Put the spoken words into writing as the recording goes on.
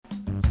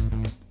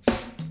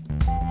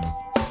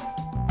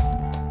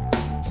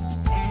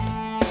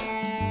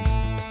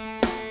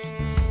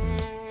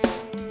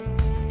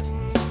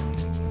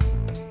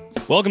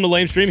Welcome to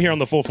Lame Stream here on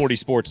the Full 40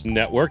 Sports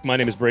Network. My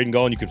name is Braden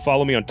Gull, and you can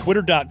follow me on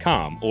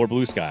Twitter.com or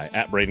Blue Sky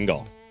at Braden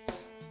Gull.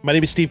 My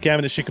name is Steve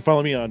Cavendish. You can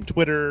follow me on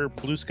Twitter,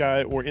 Blue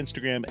Sky, or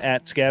Instagram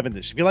at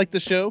Scavendish. If you like the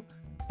show,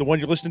 the one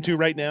you're listening to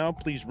right now,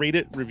 please rate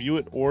it, review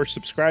it, or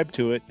subscribe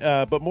to it.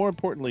 But more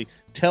importantly,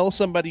 tell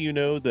somebody you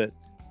know that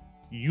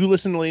you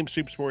listen to Lame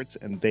Stream Sports,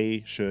 and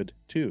they should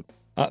too.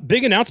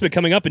 Big announcement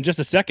coming up in just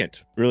a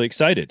second. Really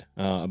excited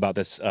about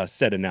this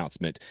said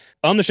announcement.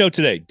 On the show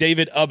today,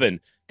 David Ubben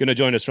going to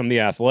join us from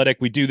The Athletic.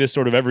 We do this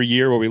sort of every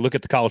year where we look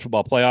at the college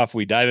football playoff.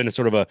 We dive into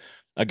sort of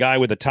a guy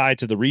with a tie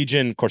to the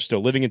region, of course,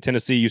 still living in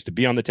Tennessee, used to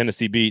be on the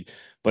Tennessee beat,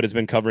 but has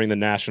been covering the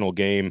national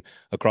game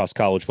across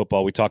college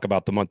football. We talk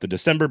about the month of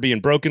December being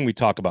broken. We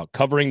talk about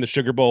covering the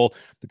Sugar Bowl,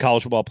 the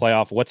college football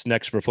playoff, what's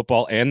next for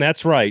football. And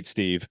that's right,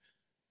 Steve,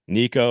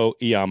 Nico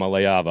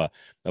Iamaleava,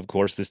 of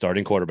course, the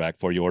starting quarterback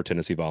for your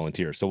Tennessee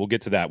Volunteers. So we'll get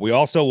to that. We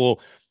also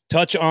will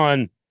touch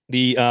on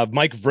the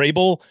Mike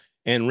Vrabel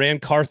and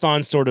Rand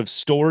Carthon sort of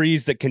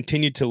stories that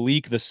continue to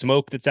leak, the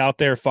smoke that's out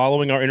there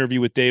following our interview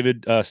with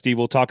David. Steve,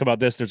 we'll talk about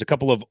this. There's a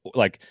couple of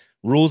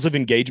rules of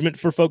engagement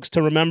for folks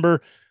to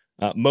remember,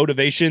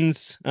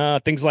 motivations,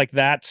 things like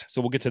that. So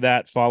we'll get to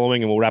that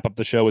following, and we'll wrap up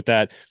the show with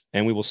that.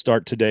 And we will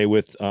start today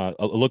with a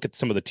look at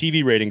some of the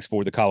TV ratings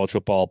for the college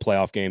football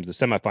playoff games, the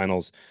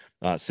semifinals.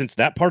 Since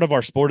that part of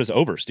our sport is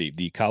over, Steve,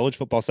 the college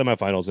football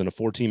semifinals in a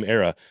 4-team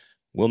era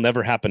will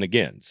never happen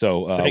again.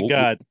 So thank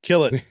God,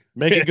 kill it,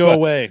 make it go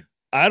away.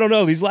 I don't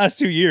know. These last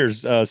 2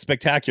 years,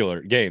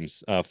 spectacular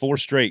games, 4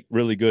 straight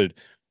really good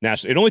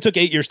national. It only took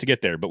 8 years to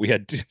get there, but we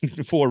had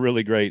 4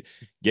 really great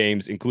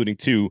games, including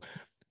 2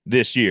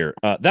 this year.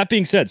 That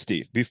being said,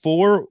 Steve,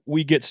 before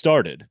we get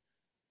started,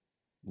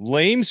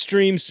 Lame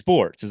Stream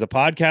Sports is a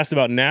podcast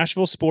about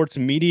Nashville sports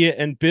media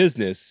and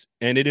business,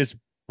 and it is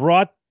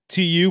brought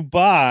to you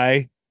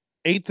by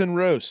 8th and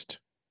Roast.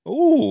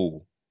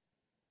 Ooh,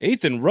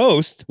 8th and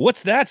Roast.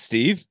 What's that,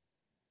 Steve?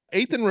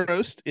 8th and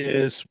Roast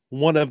is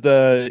one of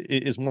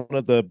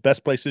the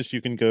best places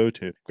you can go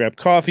to grab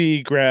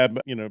coffee,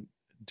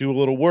 do a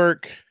little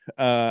work.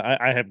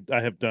 I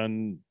have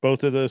done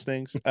both of those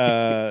things.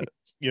 Grab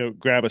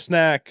a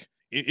snack.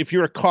 If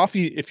you're a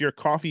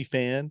coffee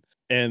fan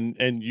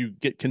and you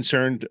get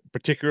concerned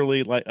particularly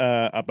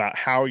about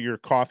how your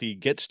coffee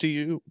gets to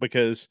you,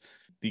 because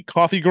the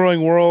coffee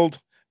growing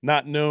world,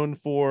 not known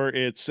for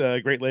its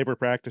great labor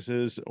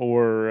practices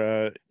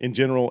or in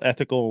general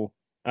ethical.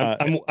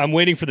 I'm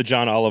waiting for the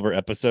John Oliver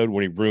episode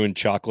when he ruined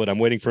chocolate. I'm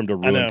waiting for him to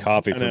ruin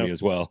coffee for me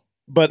as well.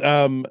 But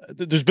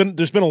there's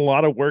been a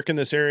lot of work in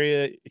this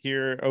area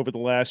here over the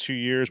last few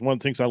years. One of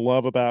the things I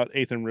love about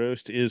 8th and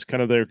Roast is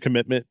kind of their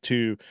commitment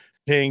to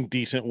paying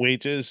decent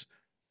wages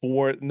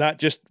for not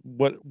just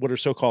what are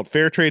so-called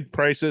fair trade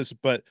prices,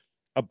 but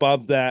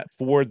above that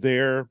for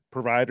their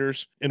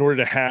providers, in order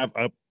to have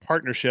a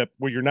partnership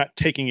where you're not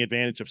taking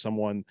advantage of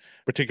someone,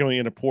 particularly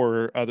in a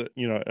poorer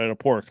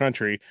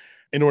country,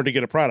 in order to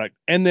get a product.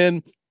 And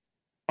then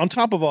on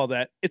top of all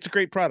that, it's a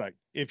great product.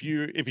 If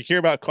you care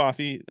about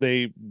coffee,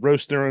 they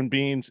roast their own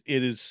beans.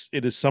 It is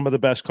some of the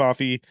best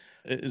coffee.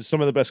 It is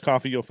some of the best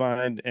coffee you'll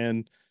find.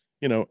 And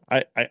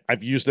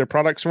I've used their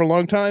products for a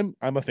long time.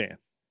 I'm a fan.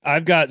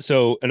 And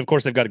of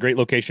course, they've got a great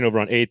location over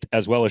on 8th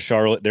as well as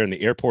Charlotte. They're in the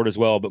airport as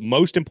well. But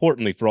most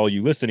importantly, for all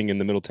you listening in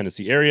the Middle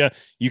Tennessee area,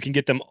 you can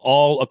get them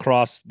all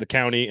across the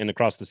county and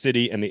across the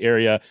city and the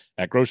area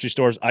at grocery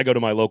stores. I go to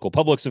my local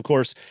Publix, of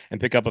course, and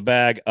pick up a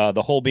bag.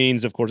 The whole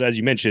beans, of course, as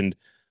you mentioned,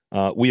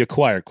 we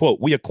acquire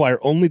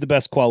only the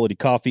best quality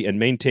coffee and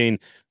maintain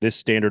this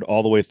standard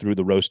all the way through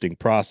the roasting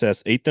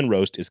process. 8th and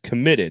Roast is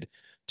committed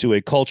to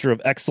a culture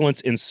of excellence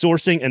in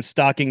sourcing and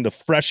stocking the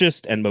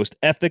freshest and most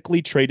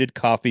ethically traded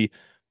coffee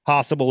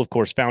possible, of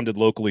course, founded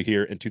locally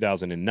here in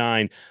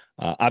 2009.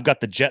 I've got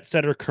the Jet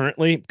Setter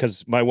currently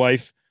because my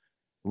wife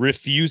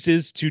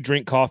refuses to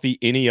drink coffee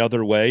any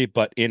other way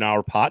but in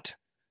our pot,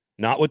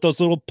 not with those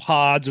little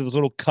pods or those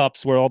little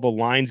cups where all the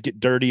lines get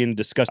dirty and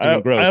disgusting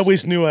and gross. I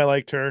always knew I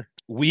liked her.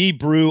 We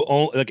brew,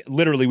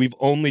 literally, we've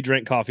only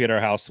drank coffee at our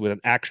house with an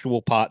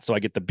actual pot. So I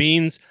get the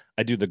beans,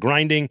 I do the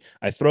grinding,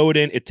 I throw it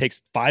in. It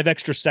takes 5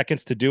 extra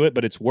seconds to do it,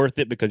 but it's worth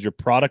it because your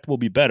product will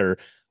be better.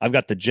 I've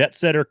got the Jet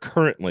Setter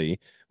currently,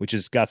 which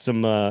has got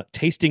some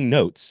tasting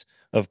notes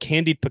of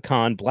candied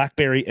pecan,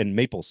 blackberry, and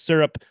maple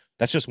syrup.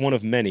 That's just one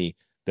of many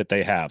that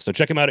they have. So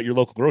check them out at your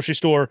local grocery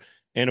store.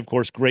 And, of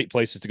course, great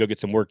places to go get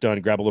some work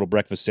done, grab a little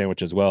breakfast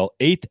sandwich as well.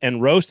 8th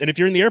and Roast. And if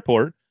you're in the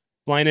airport,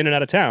 flying in and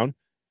out of town,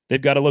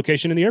 they've got a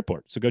location in the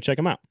airport, so go check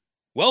them out.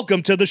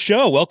 Welcome to the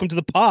show. Welcome to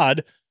the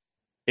pod,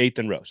 8th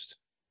and Roast.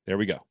 There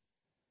we go.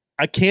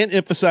 I can't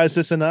emphasize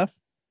this enough.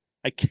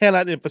 I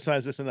cannot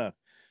emphasize this enough.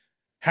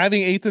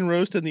 Having 8th and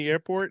Roast in the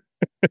airport,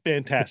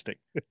 fantastic.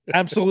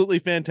 Absolutely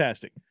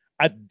fantastic.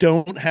 I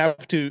don't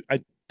have to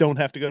go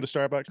to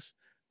Starbucks.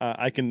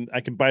 I can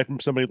buy from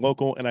somebody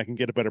local and I can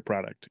get a better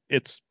product.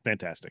 It's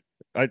fantastic.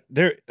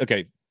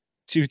 Okay.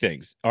 2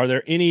 things. How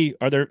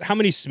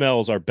many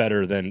smells are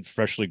better than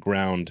freshly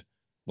ground,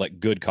 like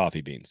good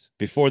coffee beans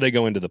before they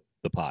go into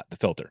the pot, the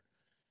filter?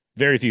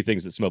 Very few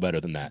things that smell better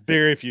than that.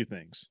 Very few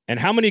things. And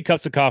how many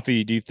cups of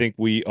coffee do you think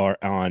we are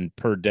on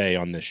per day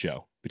on this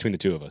show between the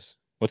two of us?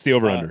 What's the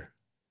over Uh, under?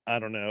 I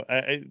don't know.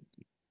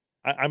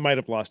 I might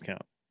have lost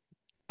count.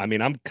 I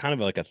mean, I'm kind of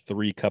like a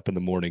 3 cup in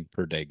the morning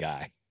per day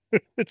guy.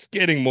 It's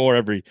getting more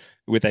every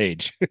with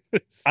age.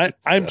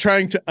 I'm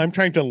trying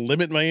to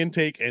limit my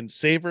intake and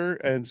savor,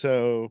 and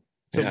so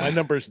Yeah,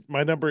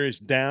 my number is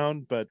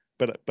down, but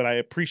I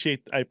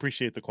appreciate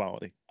the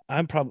quality.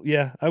 I'm probably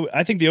yeah.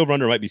 I think the over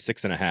under might be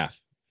 6.5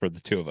 for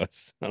the two of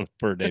us on a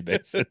per day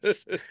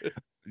basis.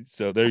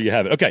 So there you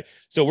have it. Okay,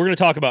 so we're going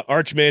to talk about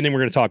Arch Manning. We're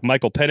going to talk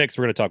Michael Penix.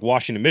 We're going to talk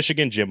Washington,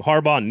 Michigan, Jim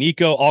Harbaugh,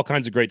 Nico, all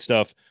kinds of great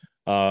stuff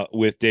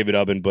with David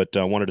Ubben. But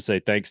I wanted to say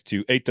thanks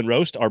to Eighth and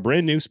Roast, our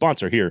brand new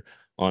sponsor here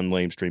on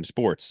Lamestream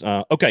Sports.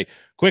 Okay,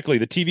 quickly,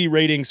 the TV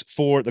ratings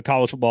for the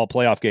college football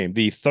playoff game.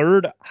 The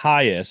third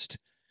highest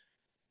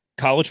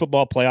college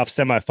football playoff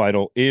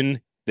semifinal in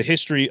the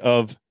history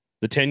of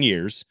the 10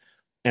 years.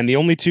 And the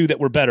only two that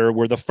were better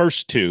were the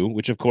first two,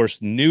 which, of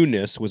course,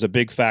 newness was a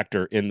big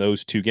factor in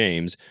those two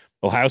games.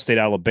 Ohio State,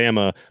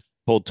 Alabama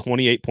pulled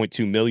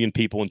 28.2 million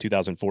people in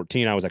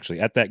 2014. I was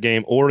actually at that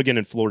game. Oregon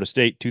and Florida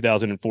State,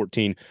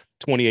 2014,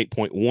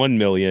 28.1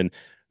 million.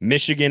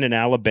 Michigan and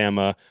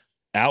Alabama,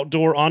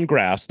 outdoor on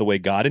grass, the way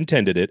God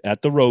intended it,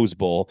 at the Rose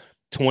Bowl,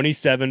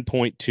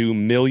 27.2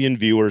 million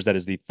viewers. That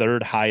is the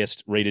third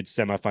highest rated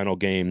semifinal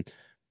game,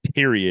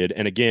 period.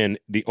 And again,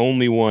 the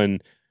only one,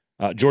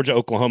 Georgia,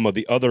 Oklahoma,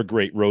 the other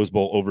great Rose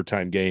Bowl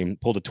overtime game,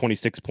 pulled a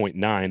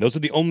 26.9. Those are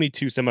the only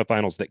two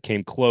semifinals that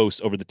came close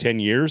over the 10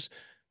 years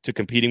to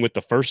competing with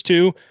the first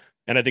two.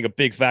 And I think a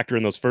big factor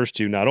in those first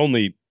two, not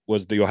only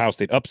was the Ohio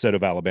State upset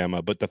of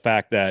Alabama, but the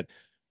fact that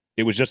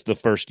it was just the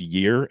first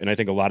year. And I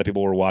think a lot of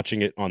people were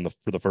watching it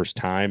for the first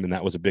time. And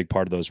that was a big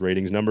part of those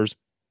ratings numbers.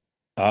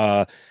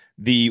 Uh,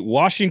 the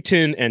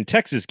Washington and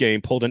Texas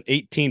game pulled an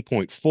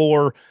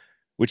 18.4,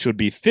 which would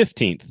be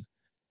 15th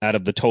out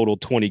of the total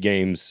 20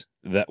 games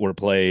that were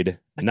played.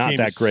 Not Game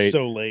that is great.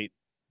 so late.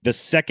 The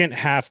second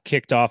half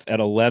kicked off at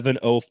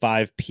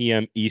 11:05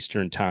 p.m.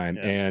 Eastern time,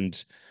 Yeah.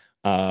 and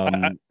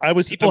I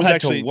people was had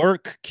actually to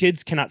work.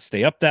 Kids cannot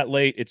stay up that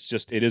late.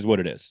 It is what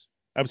it is.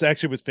 I was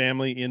actually with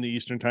family in the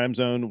Eastern time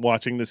zone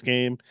watching this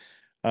game.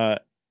 Uh,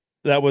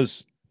 that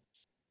was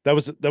that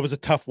was a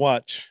tough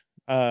watch.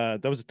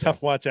 That was a Yeah.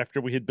 tough watch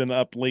after we had been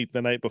up late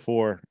the night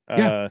before.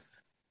 Yeah.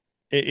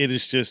 It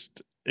is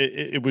just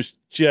it was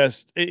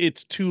just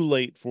it's too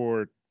late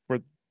for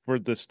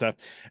this stuff,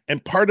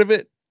 and part of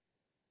it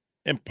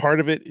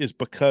is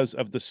because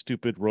of the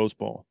stupid Rose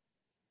Bowl.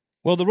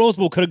 Well, the Rose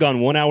Bowl could have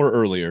gone 1 hour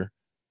earlier.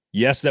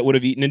 Yes, that would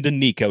have eaten into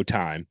Nico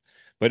time,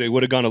 but it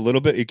would have gone a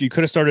little bit. You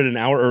could have started an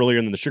hour earlier,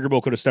 and then the Sugar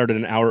Bowl could have started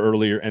an hour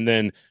earlier, and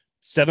then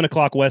 7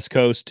 o'clock West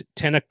Coast,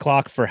 10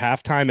 o'clock for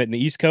halftime at the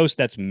East Coast.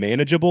 That's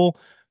manageable,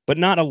 but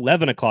not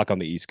 11 o'clock on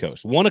the East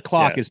Coast. 1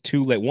 o'clock Yeah, is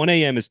too late. 1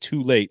 a.m. is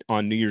too late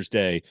on New Year's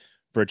Day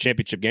for a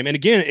championship game. And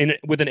again,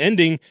 with an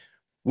ending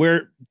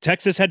where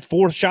Texas had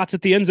 4 shots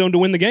at the end zone to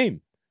win the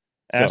game.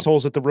 So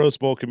assholes at the Rose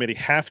Bowl committee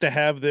have to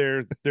have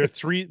their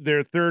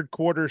third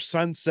quarter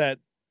sunset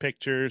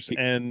pictures,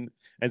 and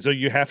so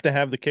you have to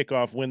have the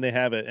kickoff when they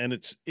have it, and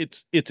it's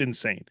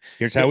insane.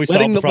 here's how we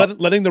solve the problem.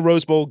 Letting the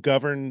Rose Bowl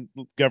govern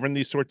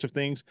these sorts of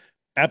things,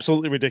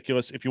 absolutely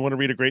ridiculous. If you want to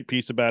read a great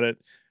piece about it,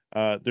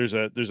 there's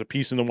a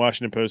piece in the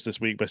Washington Post this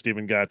week by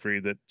Stephen Godfrey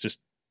that just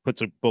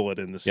puts a bullet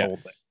in this whole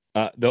thing.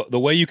 The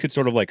way you could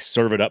sort of like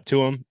serve it up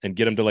to them and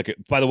get them to like,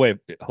 by the way,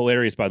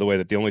 hilarious, by the way,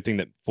 that the only thing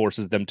that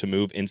forces them to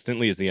move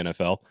instantly is the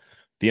NFL.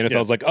 The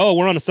NFL's like, oh,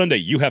 we're on a Sunday.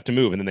 You have to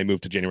move. And then they move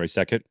to January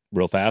 2nd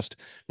real fast.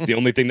 It's the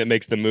only thing that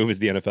makes them move is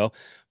the NFL.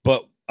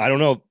 But I don't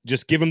know.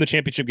 Just give them the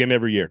championship game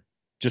every year.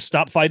 Just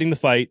stop fighting the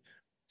fight.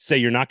 Say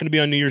you're not going to be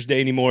on New Year's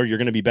Day anymore. You're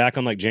going to be back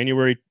on like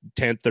January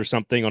 10th or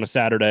something on a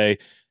Saturday,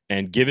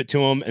 and give it to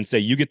them and say,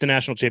 you get the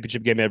national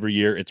championship game every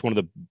year. It's one of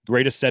the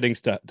greatest settings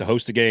to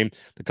host a game.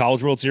 The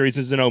College World Series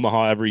is in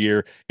Omaha every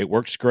year. It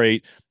works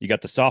great. You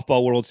got the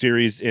Softball World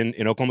Series in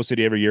Oklahoma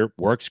City every year.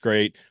 Works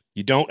great.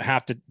 You don't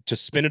have to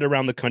spin it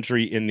around the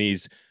country in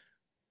these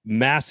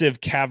massive,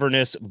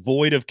 cavernous,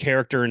 void of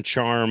character and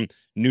charm,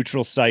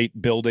 neutral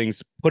site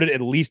buildings. Put it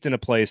at least in a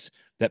place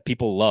that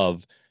people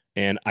love.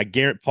 And I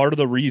guarantee part of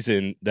the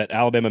reason that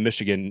Alabama,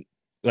 Michigan,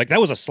 like that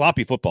was a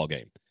sloppy football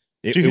game.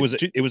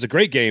 It was a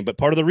great game, but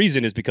part of the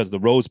reason is because the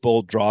Rose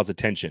Bowl draws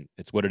attention.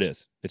 It's what it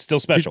is. It's still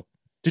special.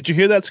 Did you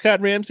hear that, Scott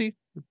Ramsey?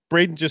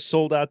 Braden just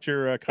sold out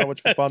your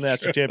college football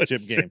national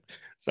championship game.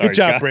 Sorry, Good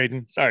job, Scott.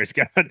 Braden. Sorry,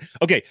 Scott.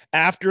 Okay,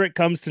 after it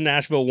comes to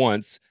Nashville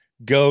once,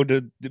 go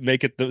to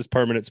make it this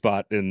permanent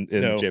spot in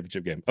the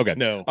championship game. Okay,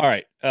 no. All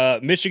right.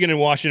 Michigan and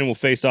Washington will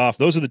face off.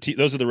 Those are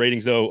the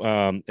ratings,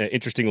 though.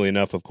 Interestingly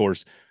enough, of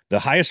course, the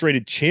highest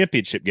rated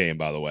championship game,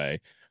 by the way.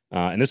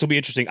 And this will be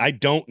interesting. I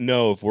don't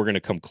know if we're going to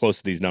come close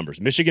to these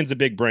numbers. Michigan's a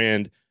big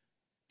brand.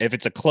 If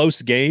it's a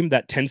close game,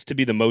 that tends to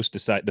be the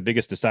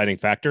biggest deciding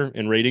factor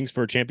in ratings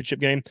for a championship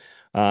game.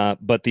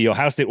 But the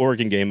Ohio State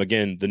Oregon game,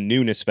 again, the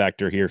newness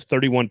factor here,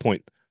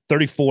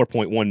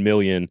 34.1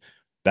 million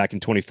back in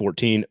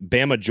 2014.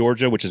 Bama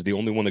Georgia, which is the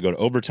only one to go to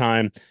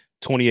overtime,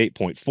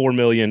 28.4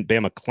 million.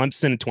 Bama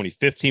Clemson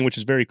 2015, which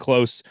is very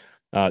close,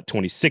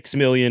 26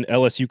 million.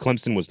 LSU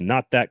Clemson was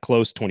not that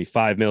close,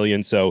 25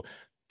 million. So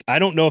I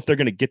don't know if they're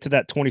going to get to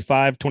that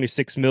 25,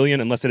 26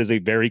 million unless it is a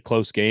very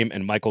close game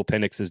and Michael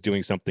Penix is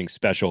doing something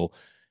special,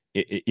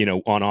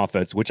 on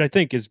offense, which I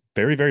think is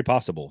very, very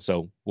possible.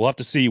 So we'll have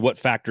to see what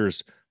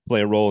factors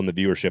play a role in the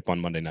viewership on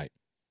Monday night.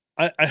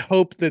 I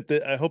hope that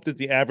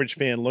the average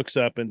fan looks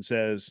up and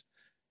says,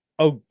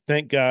 "Oh,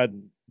 thank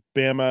God,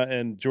 Bama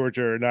and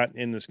Georgia are not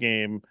in this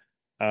game."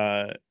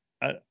 I'm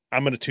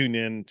going to tune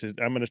in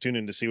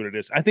to see what it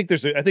is. I think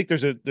there's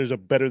a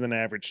better than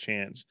average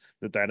chance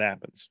that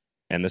happens.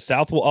 And the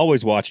South will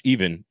always watch,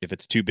 even if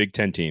it's two Big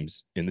Ten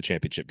teams in the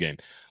championship game.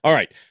 All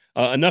right.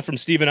 Enough from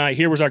Steve and I.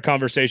 Here was our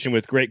conversation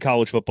with great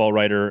college football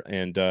writer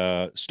and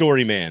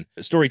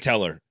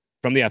storyteller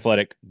from The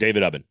Athletic,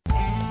 David Ubben.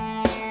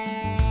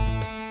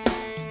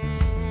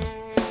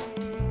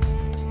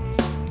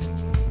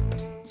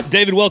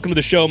 David, welcome to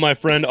the show, my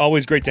friend.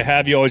 Always great to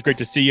have you. Always great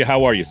to see you.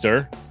 How are you,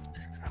 sir?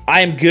 I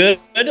am good.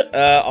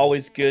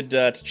 Always good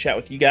to chat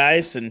with you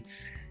guys. And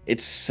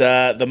it's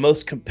the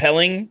most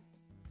compelling,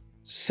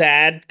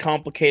 sad,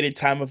 complicated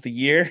time of the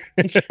year.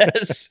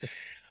 Because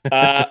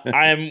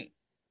I'm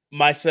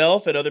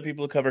myself and other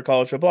people who cover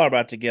college football are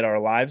about to get our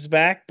lives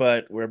back,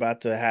 but we're about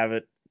to have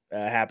it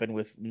happen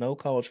with no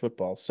college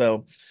football.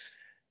 So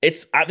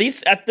it's at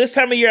least at this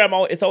time of year,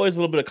 it's always a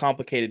little bit of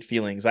complicated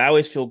feelings. I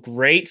always feel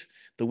great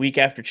the week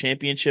after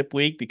championship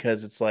week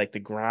because it's like the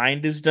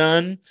grind is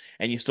done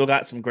and you still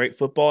got some great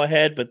football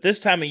ahead. But this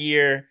time of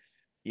year,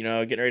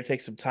 getting ready to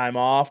take some time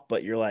off,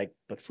 but you're like,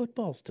 but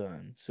football's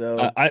done.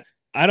 So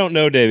I don't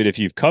know, David, if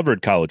you've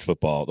covered college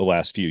football the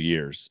last few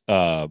years,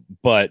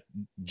 but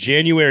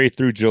January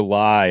through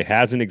July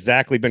hasn't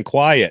exactly been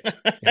quiet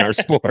in our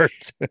sport.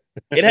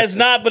 It has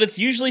not, but it's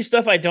usually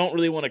stuff I don't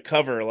really want to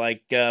cover,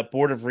 like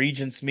Board of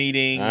Regents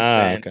meetings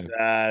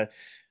okay.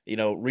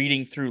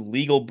 reading through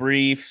legal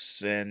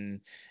briefs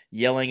and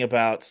yelling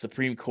about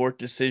Supreme Court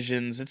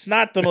decisions. It's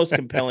not the most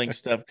compelling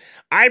stuff.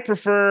 I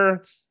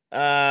prefer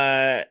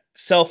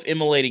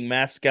self-immolating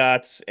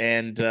mascots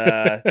and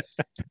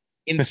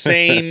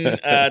insane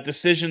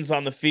decisions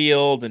on the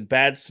field and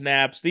bad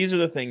snaps. These are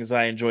the things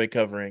I enjoy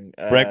covering.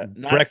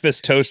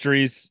 Breakfast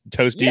toasties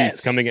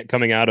Yes.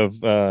 coming out of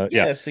yeah.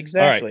 Yes, All right.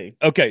 exactly.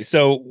 Okay,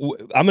 so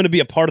I'm going to be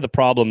a part of the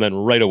problem then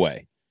right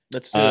away.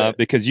 Let's do it.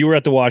 Because you were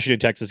at the Washington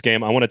Texas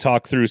game. I want to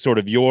talk through sort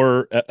of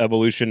your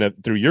evolution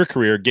through your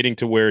career, getting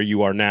to where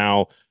you are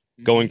now,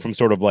 going from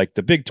sort of like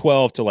the Big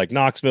 12 to like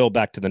Knoxville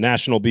back to the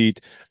national beat.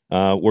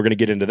 We're going to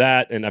get into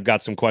that. And I've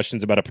got some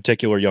questions about a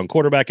particular young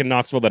quarterback in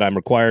Knoxville that I'm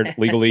required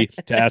legally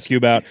to ask you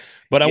about.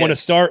 But I want to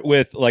start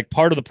with like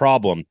part of the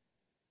problem,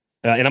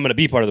 and I'm going to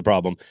be part of the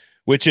problem,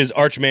 which is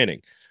Arch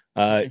Manning.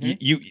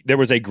 There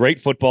was a great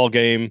football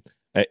game,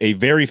 a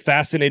very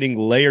fascinating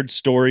layered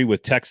story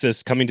with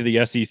Texas coming to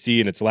the SEC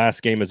in its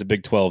last game as a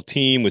Big 12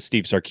 team with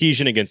Steve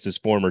Sarkisian against his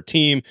former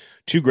team,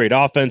 two great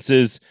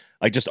offenses,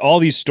 like just all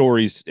these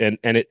stories. And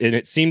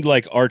it seemed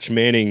like Arch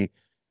Manning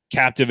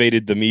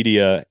captivated the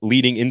media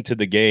leading into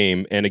the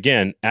game. And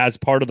again, as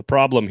part of the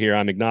problem here,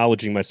 I'm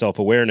acknowledging my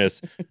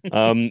self-awareness.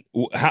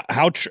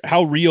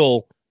 How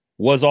real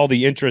was all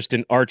the interest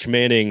in Arch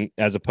Manning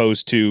as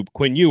opposed to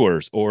Quinn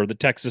Ewers or the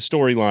Texas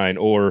storyline,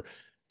 or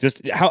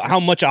just how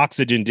much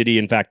oxygen did he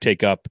in fact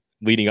take up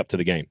leading up to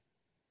the game?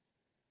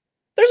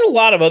 There's a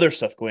lot of other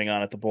stuff going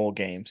on at the bowl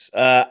games.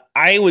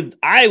 I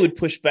would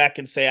push back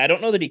and say I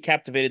don't know that he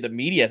captivated the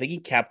media. I think he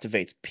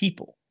captivates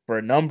people for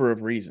a number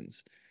of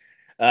reasons.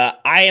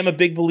 I am a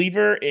big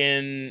believer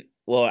in,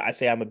 well, I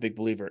say I'm a big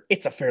believer.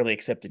 It's a fairly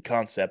accepted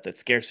concept that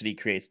scarcity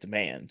creates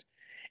demand.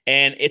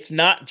 And it's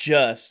not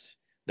just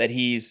that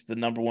he's the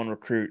number one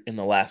recruit in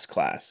the last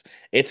class.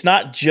 It's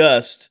not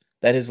just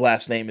that his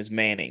last name is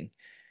Manning.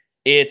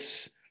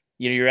 It's,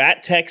 you're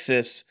at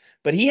Texas,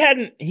 but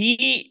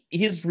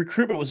his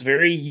recruitment was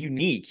very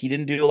unique. He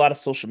didn't do a lot of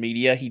social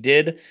media.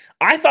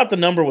 I thought the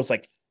number was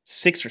like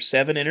 6 or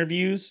 7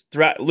 interviews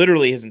throughout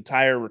literally his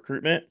entire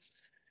recruitment.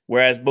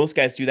 Whereas most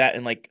guys do that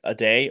in like a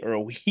day or a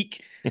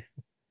week.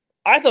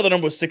 I thought the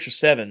number was 6 or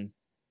 7.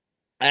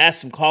 I asked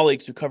some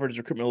colleagues who covered his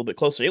recruitment a little bit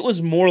closer. It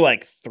was more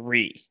like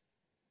 3.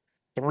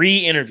 3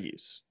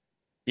 interviews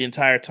the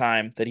entire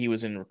time that he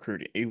was being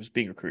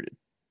recruited.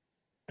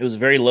 It was a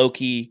very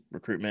low-key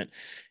recruitment.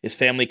 His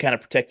family kind of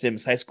protected him.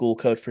 His high school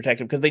coach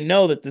protected him because they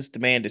know that this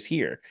demand is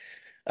here.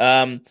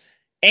 And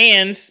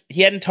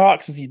he hadn't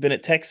talked since he's been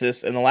at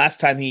Texas. And the last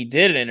time he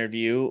did an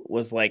interview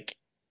was like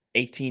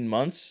 18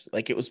 months.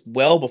 Like it was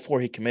well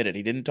before he committed.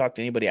 He didn't talk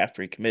to anybody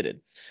after he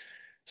committed.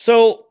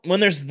 So when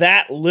there's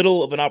that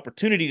little of an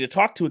opportunity to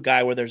talk to a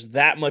guy where there's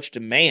that much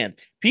demand,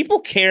 people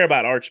care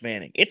about Arch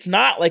Manning. It's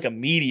not like a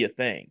media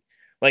thing.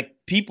 Like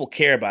people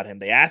care about him.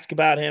 They ask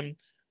about him.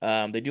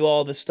 They do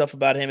all this stuff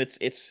about him.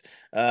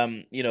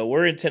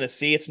 We're in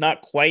Tennessee. It's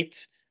not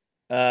quite,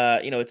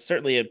 it's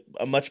certainly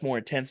a much more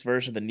intense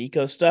version of the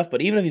Nico stuff.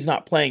 But even if he's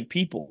not playing,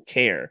 people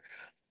care.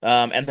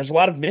 And there's a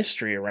lot of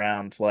mystery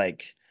around,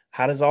 like,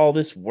 how does all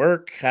this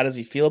work? How does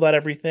he feel about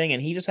everything?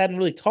 And he just hadn't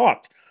really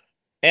talked.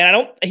 And I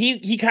don't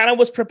he kind of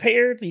was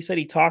prepared. He said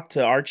he talked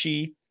to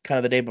Archie kind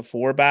of the day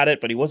before about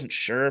it, but he wasn't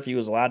sure if he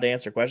was allowed to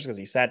answer questions because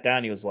he sat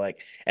down, he was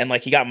like, and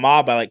like he got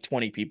mobbed by like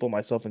 20 people,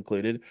 myself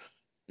included.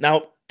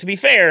 Now, to be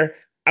fair,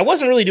 I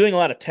wasn't really doing a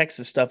lot of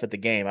Texas stuff at the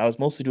game. I was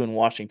mostly doing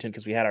Washington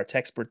because we had our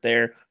Texpert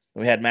there.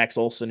 We had Max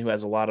Olson, who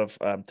has a lot of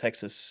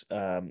Texas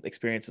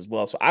experience as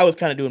well. So I was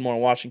kind of doing more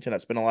in Washington. I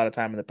spent a lot of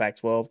time in the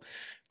Pac-12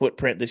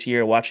 footprint this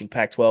year watching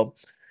Pac-12.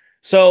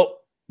 So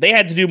they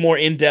had to do more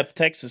in-depth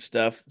Texas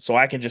stuff, so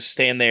I can just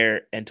stand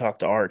there and talk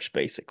to Arch,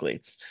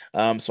 basically.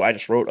 So I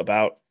just wrote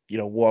about,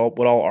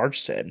 what all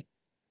Arch said.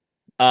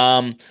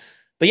 Um,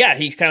 but yeah,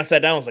 he kind of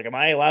sat down and was like, "Am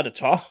I allowed to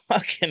talk?"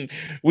 And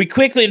we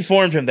quickly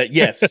informed him that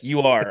yes, you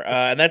are.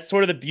 And that's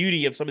sort of the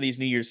beauty of some of these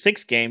New Year's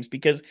Six games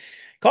because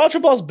college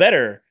football is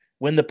better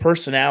when the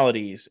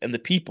personalities and the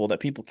people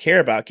that people care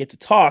about get to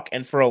talk.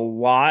 And for a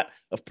lot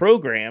of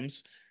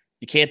programs,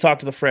 you can't talk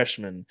to the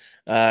freshmen.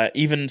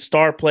 Even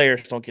star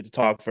players don't get to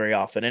talk very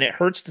often, and it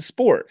hurts the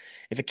sport.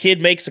 If a kid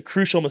makes a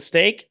crucial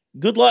mistake,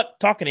 good luck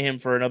talking to him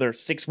for another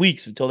 6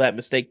 weeks until that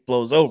mistake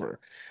blows over.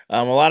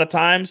 A lot of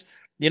times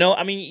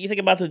I mean, you think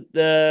about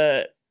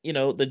the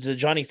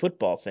Johnny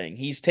Football thing.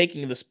 He's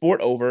taking the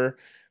sport over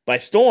by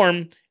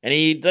storm, and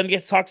he doesn't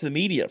get to talk to the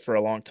media for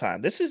a long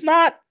time. This is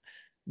not.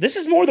 This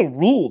is more the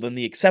rule than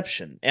the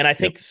exception, and I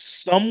think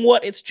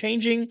somewhat it's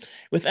changing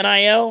with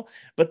NIL.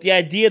 But the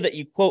idea that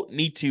you quote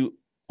need to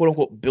quote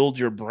unquote build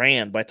your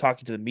brand by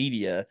talking to the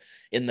media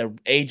in the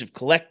age of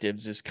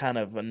collectives is kind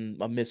of a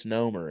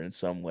misnomer in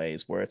some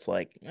ways, where it's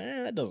like,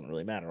 it doesn't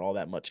really matter all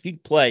that much. If you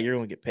play, you're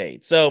going to get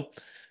paid. So.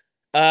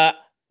 Uh,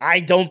 I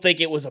don't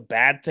think it was a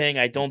bad thing.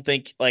 I don't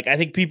think I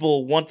think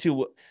people want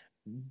to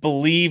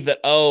believe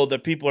that the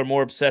people are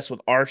more obsessed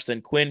with Arch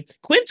than Quinn.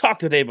 Quinn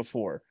talked the day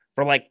before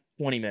for like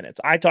 20 minutes.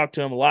 I talked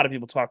to him. A lot of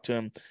people talked to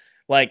him.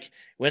 Like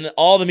when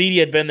all the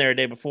media had been there a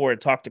day before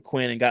and talked to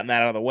Quinn and gotten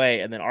that out of the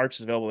way, and then Arch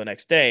is available the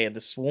next day, and the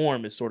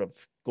swarm is sort of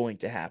going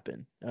to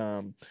happen.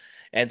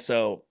 And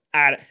so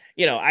I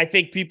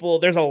think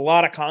there's a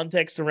lot of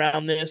context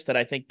around this that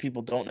I think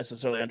people don't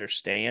necessarily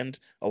understand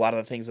a lot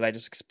of the things that I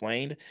just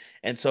explained.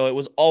 And so it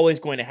was always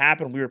going to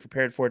happen. We were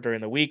prepared for it during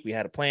the week. We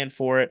had a plan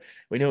for it.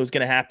 We knew it was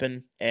going to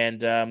happen.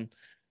 And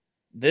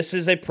this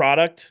is a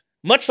product,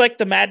 much like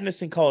the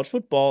madness in college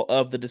football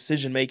of the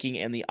decision making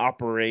and the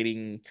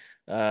operating,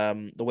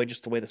 the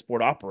way the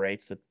sport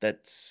operates,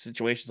 that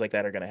situations like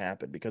that are going to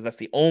happen because that's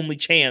the only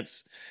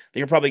chance that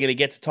you're probably going to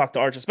get to talk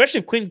to Arch, especially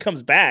if Quinn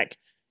comes back.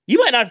 You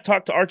might not have to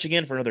talk to Arch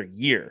again for another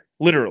year,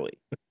 literally.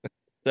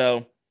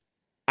 So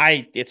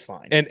it's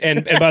fine.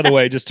 And by the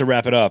way, just to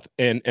wrap it up,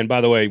 and by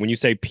the way, when you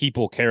say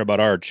people care about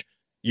Arch,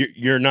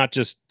 you're not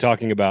just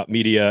talking about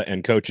media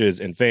and coaches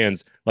and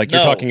fans, like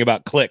you're talking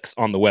about clicks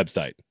on the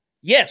website.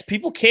 Yes,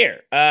 people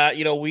care.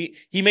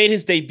 He made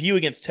his debut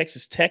against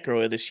Texas Tech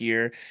earlier this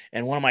year,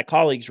 and one of my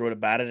colleagues wrote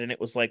about it, and it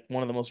was like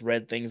one of the most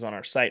read things on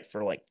our site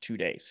for like 2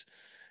 days.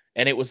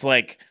 And it was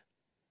like,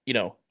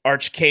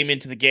 Arch came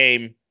into the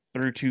game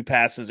through 2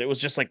 passes. It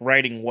was just like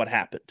writing what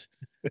happened.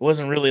 It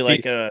wasn't really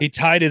like he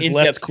tied his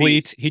left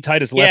cleat. Piece. He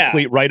tied his left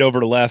cleat right over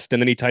to left,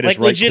 and then he tied his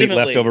right cleat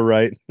left over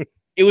right.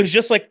 It was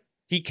just like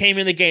he came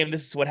in the game.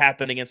 This is what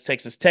happened against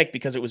Texas Tech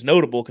because it was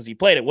notable because he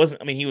played. It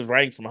wasn't. I mean, he was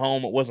writing from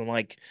home. It wasn't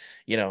like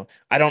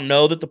I don't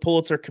know that the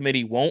Pulitzer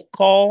Committee won't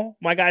call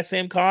my guy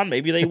Sam Kahn.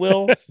 Maybe they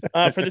will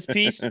for this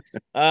piece.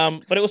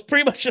 But it was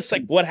pretty much just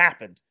like what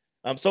happened.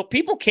 So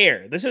people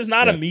care. This is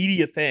not a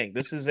media thing.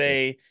 This is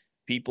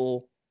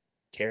people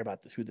care about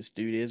who this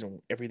dude is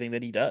and everything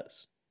that he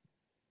does.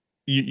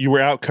 You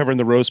were out covering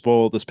the Rose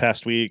Bowl this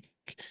past week,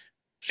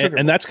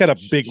 and that's got a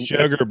big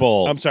Sugar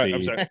Bowl. I'm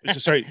sorry.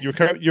 Sorry.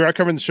 You're out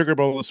covering the Sugar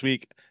Bowl this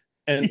week,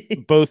 and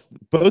both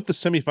the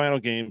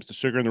semifinal games, the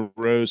Sugar and the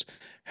Rose,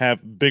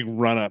 have big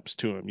run ups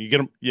to them. You get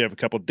them. You have a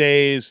couple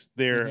days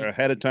there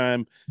ahead of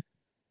time,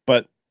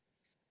 but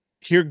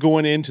here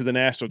going into the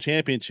national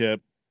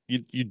championship,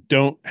 you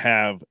don't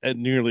have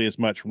nearly as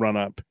much run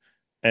up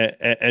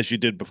as you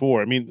did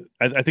before. I mean,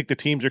 I think the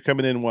teams are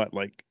coming in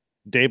like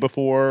day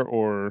before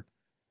or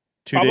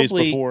 2 days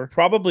before?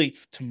 Probably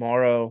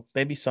tomorrow,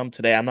 maybe some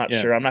today. I'm not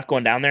sure. I'm not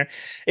going down there.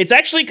 It's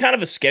actually kind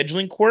of a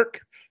scheduling quirk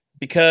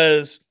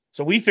because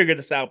we figured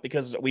this out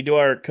because we do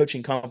our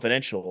coaching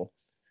confidential.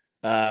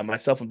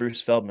 Myself and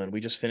Bruce Feldman, we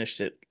just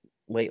finished it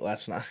late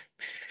last night.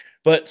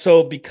 But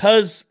so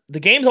because the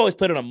game's always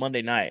played on a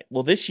Monday night.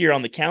 Well, this year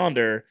on the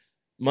calendar,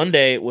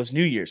 Monday was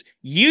New Year's.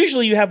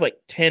 Usually you have like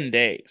 10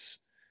 days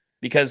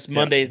because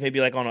Monday is maybe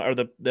like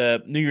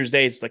the New Year's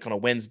Day is like on a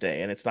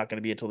Wednesday and it's not going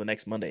to be until the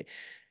next Monday.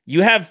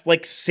 You have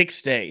like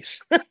 6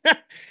 days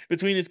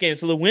between this game.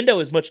 So the window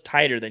is much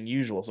tighter than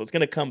usual. So it's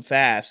going to come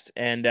fast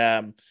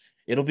and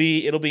it'll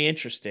be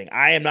interesting.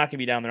 I am not going to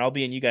be down there. I'll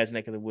be in you guys'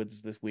 neck of the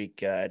woods this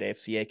week at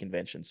AFCA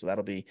convention. So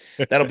that'll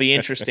be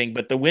interesting.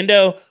 But the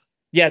window,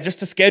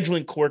 just a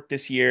scheduling quirk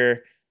this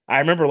year. I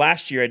remember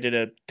last year I did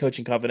a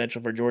coaching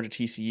confidential for Georgia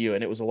TCU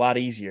and it was a lot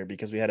easier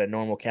because we had a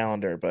normal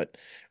calendar, but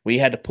we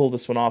had to pull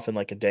this one off in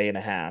like a day and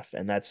a half.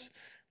 And that's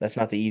That's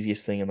not the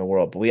easiest thing in the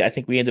world. But I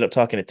think we ended up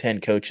talking to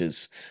 10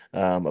 coaches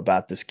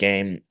about this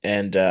game,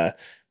 and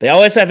they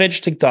always have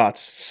interesting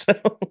thoughts. So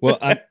Well,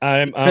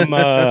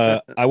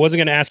 I wasn't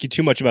going to ask you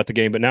too much about the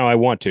game, but now I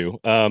want to,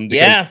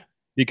 yeah,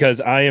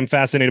 because I am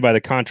fascinated by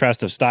the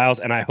contrast of styles,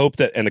 and I hope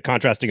that, and the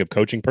contrasting of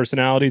coaching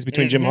personalities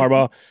between Jim hmm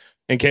Harbaugh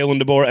and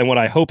Kalen DeBoer. And what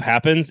I hope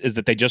happens is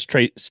that they just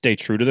stay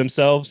true to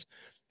themselves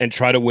and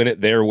try to win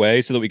it their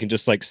way, so that we can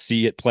just like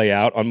see it play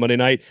out on Monday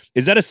night.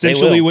 Is that they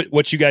essentially will.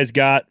 what you guys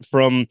got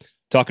from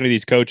talking to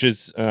these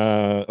coaches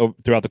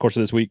throughout the course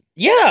of this week?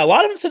 Yeah, a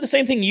lot of them said the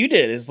same thing you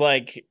did. Is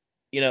like,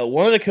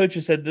 one of the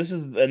coaches said this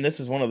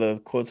is one of the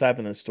quotes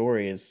happened in the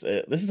story is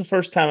this is the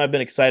first time I've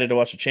been excited to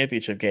watch a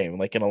championship game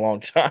like in a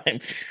long time,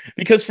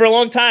 because for a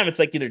long time it's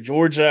like either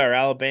Georgia or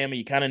Alabama,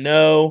 you kind of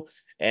know,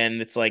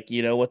 and it's like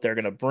you know what they're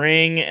gonna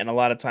bring, and a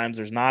lot of times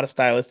there's not a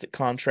stylistic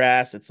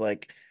contrast. It's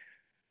like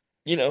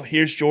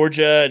here's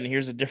Georgia and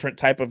here's a different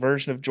type of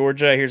version of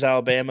Georgia. Here's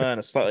Alabama and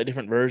a slightly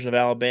different version of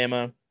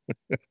Alabama,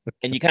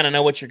 and you kind of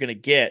know what you're gonna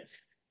get.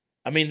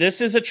 I mean, this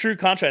is a true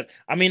contrast.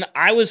 I mean,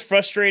 I was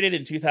frustrated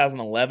in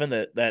 2011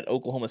 that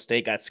Oklahoma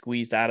State got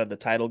squeezed out of the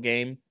title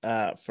game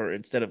for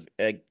instead of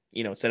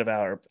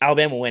our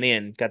Alabama went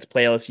in, got to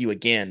play LSU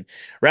again,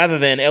 rather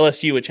than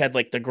LSU, which had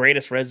like the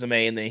greatest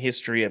resume in the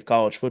history of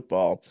college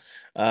football,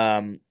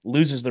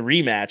 loses the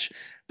rematch.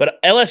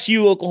 But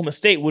LSU Oklahoma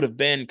State would have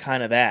been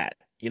kind of that,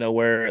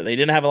 where they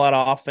didn't have a lot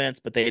of offense,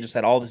 but they just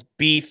had all this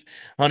beef,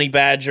 Honey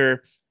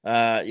Badger,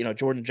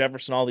 Jordan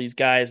Jefferson, all these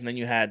guys, and then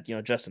you had,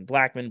 Justin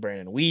Blackman,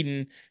 Brandon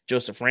Whedon,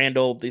 Joseph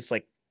Randall, this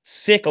like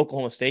sick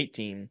Oklahoma State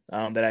team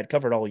that I'd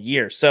covered all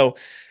year. So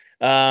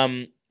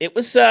it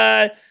was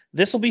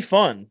this will be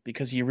fun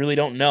because you really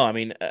don't know. I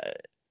mean,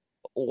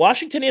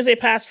 Washington is a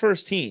pass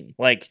first team.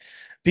 Like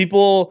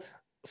people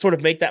sort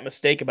of make that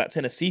mistake about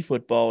Tennessee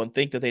football and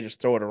think that they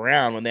just throw it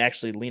around when they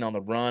actually lean on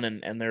the run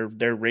and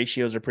their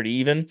ratios are pretty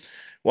even.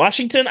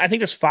 Washington, I think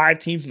there's 5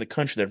 teams in the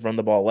country that run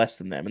the ball less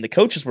than them. And the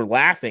coaches were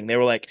laughing. They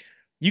were like,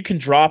 you can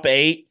drop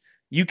 8,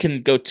 you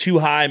can go too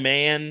high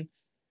man,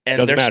 and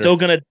Doesn't they're matter.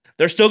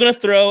 still gonna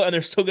throw and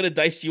they're still gonna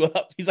dice you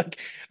up. He's like,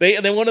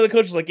 then one of the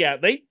coaches was like, yeah,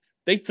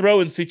 they throw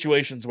in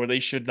situations where they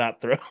should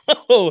not throw.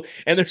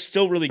 And they're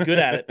still really good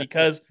at it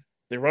because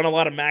they run a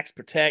lot of max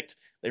protect.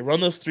 They run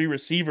those 3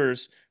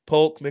 receivers,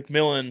 Polk,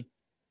 McMillan,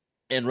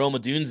 and Roma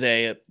Dunze,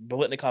 a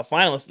Bolitnikov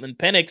finalist. And then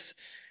Penix,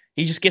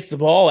 he just gets the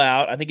ball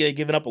out. I think they've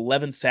given up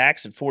 11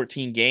 sacks in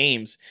 14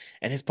 games.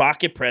 And his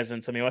pocket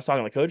presence, I mean, I was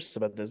talking to coaches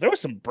about this. There was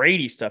some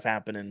Brady stuff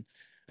happening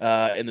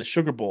in the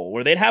Sugar Bowl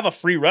where they'd have a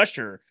free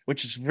rusher,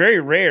 which is very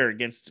rare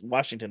against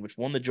Washington, which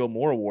won the Joe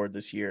Moore Award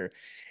this year.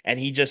 And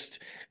he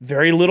just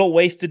very little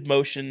wasted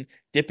motion,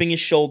 dipping his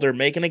shoulder,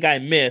 making a guy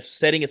miss,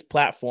 setting his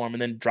platform,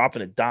 and then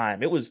dropping a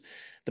dime. It was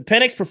the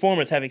Penix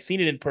performance, having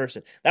seen it in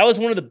person. That was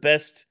one of the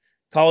best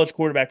college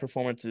quarterback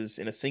performances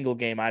in a single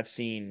game I've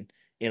seen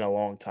in a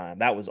long time.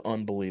 That was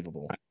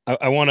unbelievable.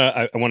 I want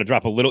to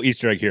drop a little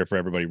Easter egg here for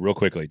everybody real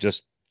quickly.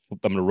 Just I'm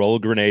going to roll a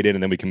grenade in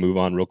and then we can move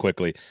on real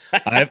quickly.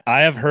 I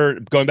have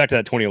heard, going back to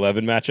that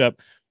 2011 matchup,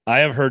 I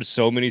have heard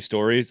so many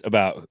stories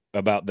about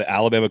the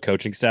Alabama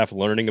coaching staff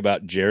learning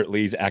about Jarrett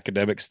Lee's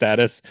academic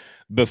status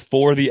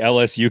before the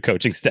LSU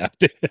coaching staff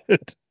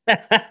did.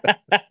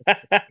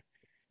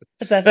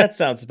 That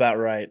sounds about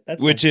right. That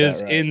Which sounds about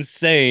is right.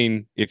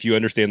 insane if you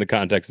understand the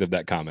context of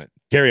that comment.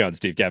 Carry on,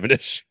 Steve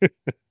Cavendish.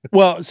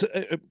 Well, so,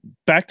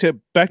 back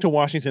to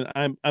Washington.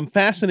 I'm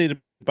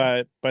fascinated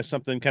by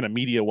something kind of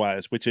media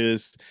wise, which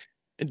is,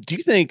 do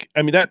you think?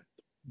 I mean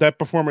that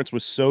performance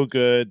was so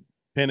good.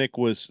 Pinnock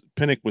was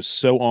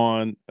so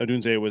on.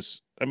 Odunze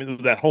was. I mean,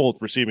 that whole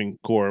receiving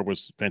core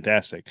was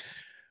fantastic.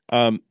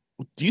 Do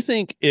you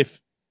think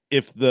if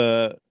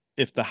the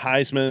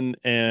Heisman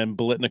and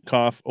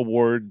Bolitnikoff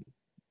award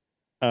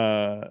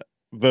uh,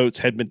 votes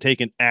had been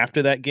taken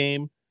after that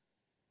game,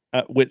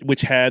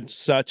 which had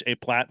such a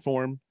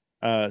platform,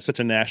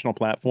 such a national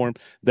platform,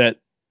 that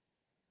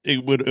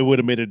it would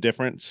have made a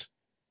difference.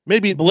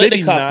 Maybe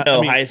Blitnikoff, not. I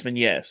no. mean, Heisman,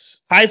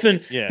 yes.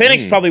 Heisman, yeah,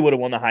 Penix probably would have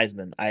won the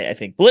Heisman. I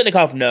think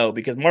Blitnikoff, no,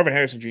 because Marvin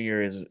Harrison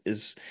Jr.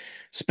 is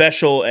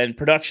special. And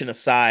production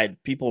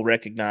aside, people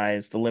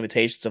recognize the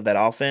limitations of that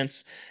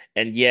offense,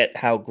 and yet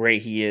how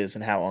great he is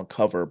and how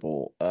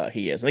uncoverable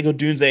he is. I think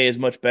Odunze is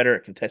much better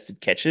at contested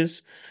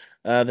catches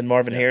than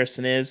Marvin yeah.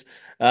 Harrison is.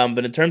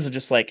 But in terms of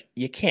just like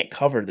you can't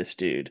cover this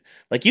dude.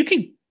 Like you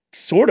can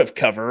sort of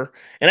cover,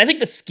 and I think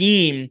the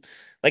scheme.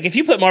 Like if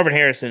you put Marvin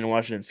Harrison in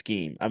Washington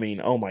scheme, I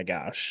mean, oh my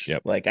gosh,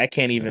 Yep. like I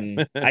can't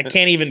even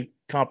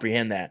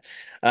comprehend that.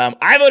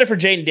 I voted for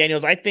Jaden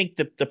Daniels. I think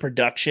the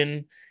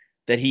production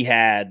that he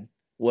had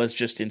was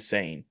just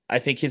insane. I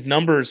think his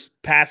numbers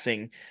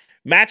passing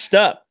matched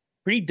up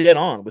pretty dead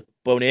on with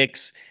Bo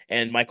Nix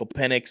and Michael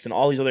Penix and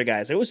all these other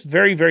guys. It was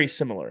very, very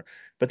similar.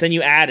 But then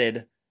you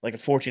added like a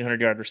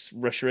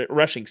 1,400-yard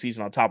rushing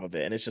season on top of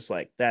it, and it's just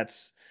like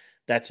that's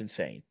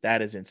insane.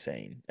 That is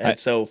insane. I, And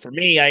so for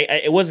me,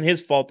 it wasn't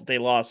his fault that they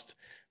lost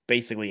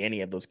basically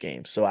any of those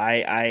games. So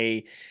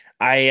I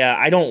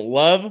don't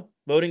love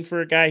voting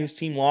for a guy whose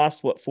team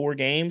lost 4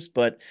 games,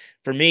 but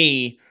for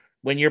me,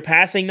 when your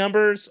passing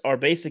numbers are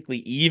basically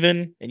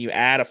even and you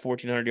add a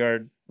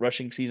 1,400-yard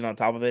rushing season on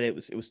top of it,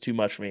 it was too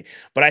much for me.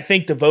 But I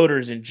think the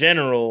voters in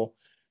general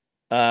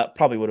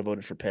probably would have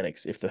voted for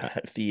Penix if the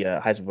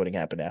Heisman voting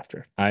happened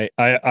after. I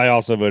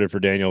also voted for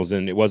Daniels,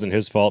 and it wasn't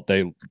his fault.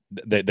 The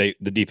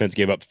defense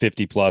gave up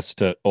 50 plus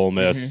to Ole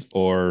Miss,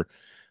 or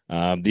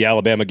the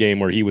Alabama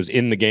game where he was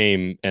in the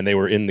game and they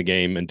were in the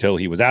game until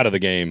he was out of the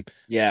game.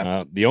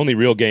 Yeah. The only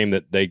real game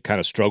that they kind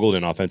of struggled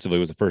in offensively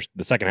was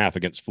the second half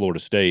against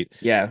Florida State.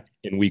 Yeah.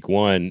 In week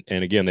 1,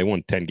 and again they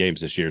won 10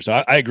 games this year. So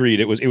I agreed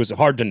it was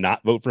hard to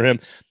not vote for him.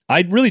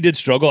 I really did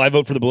struggle. I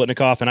vote for the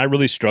Biletnikoff, and I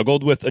really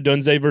struggled with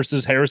Odunze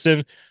versus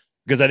Harrison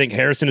because I think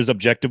Harrison is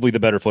objectively the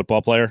better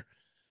football player.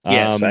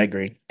 Yes, I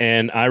agree.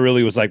 And I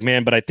really was like,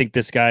 man, but I think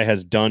this guy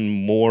has done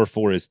more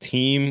for his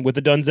team with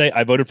Odunze.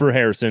 I voted for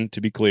Harrison,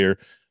 to be clear,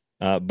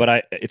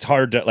 but it's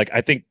hard to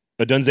I think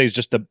Odunze's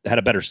just had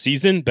a better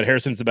season, but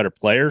Harrison's a better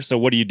player. So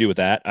what do you do with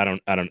that? I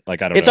don't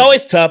It's know.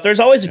 always tough.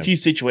 There's always a few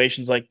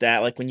situations like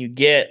that. Like when you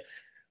get,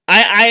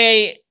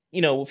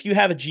 if you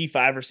have a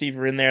G5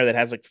 receiver in there that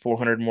has like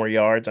 400 more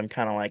yards, I'm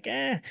kind of like,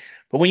 eh.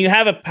 But when you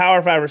have a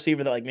Power 5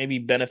 receiver that like maybe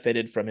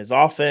benefited from his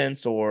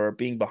offense or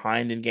being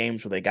behind in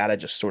games where they got to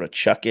just sort of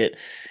chuck it,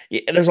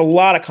 there's a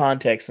lot of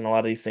context in a lot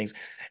of these things.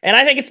 And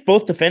I think it's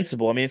both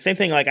defensible. I mean, same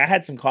thing. Like I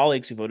had some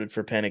colleagues who voted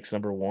for Penix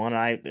number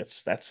 1.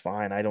 That's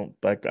fine. I don't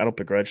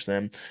begrudge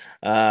them.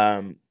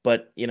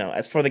 But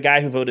as for the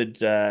guy who voted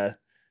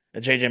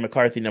JJ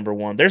McCarthy number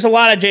 1, there's a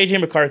lot of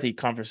JJ McCarthy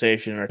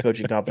conversation in our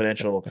Coaching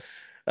Confidential.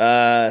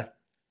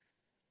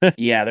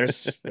 Yeah,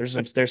 there's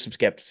some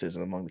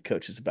skepticism among the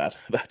coaches about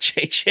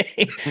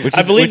JJ.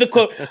 I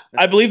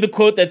believe the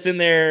quote that's in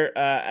there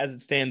as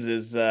it stands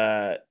is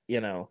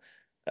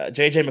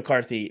JJ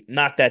McCarthy,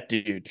 not that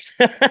dude.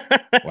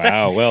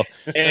 Wow. Well,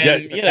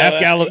 and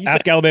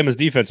ask Alabama's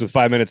defense with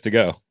 5 minutes to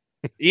go.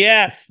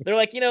 Yeah, they're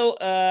like,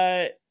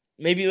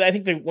 maybe I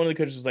think one of the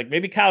coaches was like,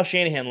 maybe Kyle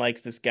Shanahan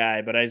likes this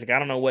guy, but I was like, I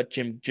don't know what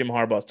Jim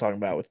Harbaugh's talking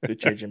about with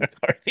JJ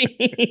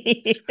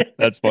McCarthy.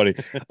 That's funny.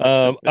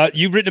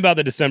 You've written about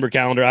the December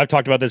calendar. I've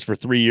talked about this for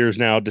 3 years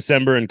now.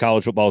 December in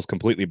college football is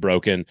completely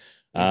broken.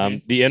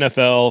 The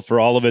NFL, for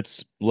all of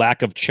its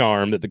lack of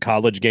charm that the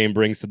college game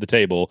brings to the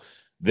table,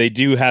 they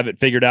do have it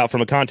figured out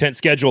from a content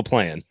schedule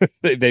plan.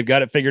 They've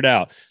got it figured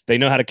out. They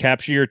know how to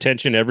capture your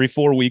attention every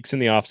 4 weeks in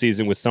the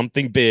offseason with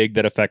something big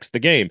that affects the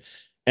game.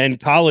 And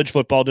college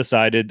football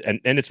decided, and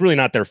it's really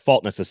not their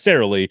fault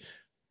necessarily,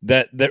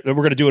 that we're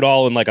going to do it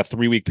all in like a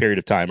 3-week period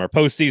of time. Our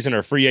postseason,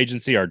 our free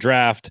agency, our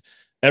draft,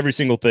 every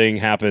single thing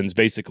happens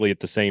basically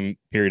at the same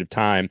period of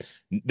time.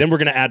 Then we're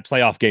going to add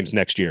playoff games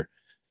next year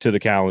to the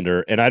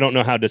calendar. And I don't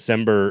know how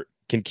December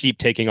can keep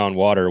taking on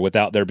water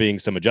without there being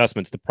some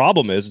adjustments. The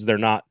problem is they're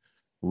not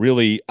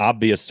really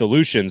obvious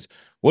solutions.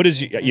 What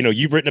is,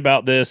 you've written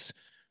about this.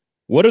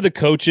 What are the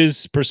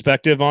coaches'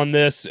 perspective on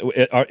this?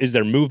 Is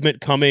there movement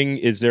coming?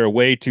 Is there a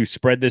way to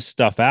spread this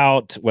stuff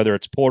out, whether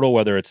it's portal,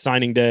 whether it's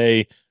signing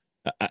day?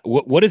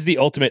 What is the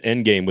ultimate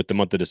end game with the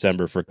month of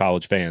December for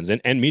college fans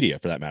and media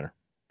for that matter?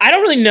 I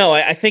don't really know.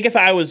 I think if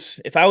I was,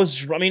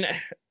 I mean,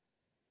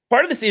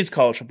 part of this is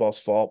college football's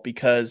fault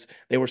because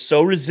they were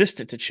so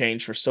resistant to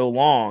change for so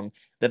long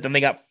that then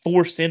they got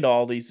forced into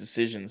all these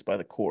decisions by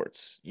the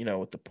courts,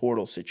 with the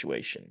portal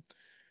situation.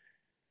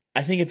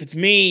 I think if it's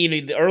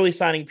me, the early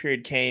signing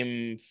period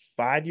came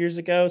 5 years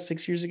ago,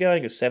 6 years ago, I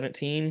think it was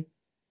 17.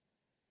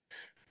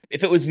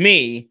 If it was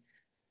me,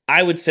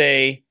 I would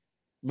say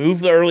move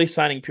the early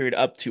signing period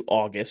up to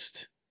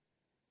August,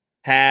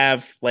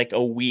 have like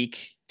a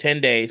week,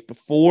 10 days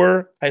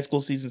before high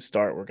school season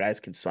start where guys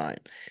can sign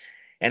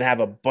and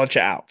have a bunch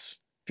of outs.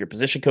 If your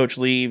position coach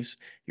leaves,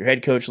 your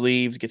head coach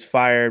leaves, gets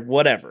fired,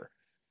 whatever.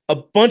 A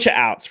bunch of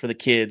outs for the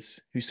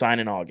kids who sign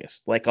in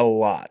August, like a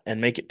lot,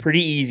 and make it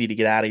pretty easy to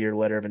get out of your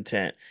letter of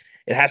intent.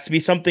 It has to be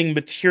something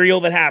material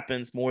that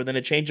happens more than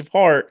a change of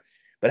heart,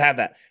 but have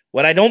that.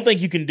 What I don't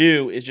think you can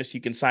do is just you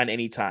can sign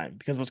anytime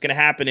because what's going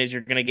to happen is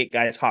you're going to get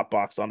guys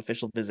hotboxed on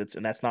official visits,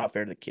 and that's not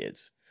fair to the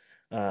kids.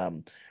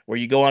 Where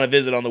you go on a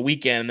visit on the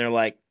weekend and they're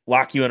like,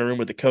 lock you in a room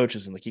with the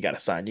coaches and like, you got to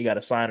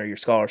sign or your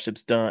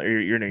scholarship's done or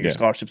your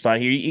scholarship's not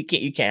here. You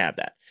can't have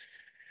that.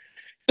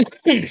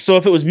 So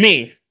if it was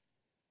me,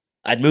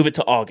 I'd move it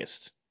to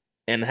August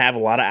and have a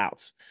lot of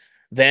outs.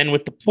 Then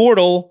with the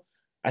portal,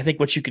 I think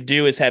what you could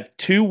do is have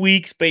 2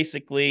 weeks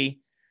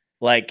basically,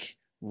 like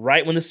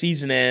right when the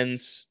season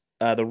ends,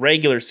 the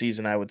regular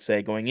season, I would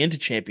say, going into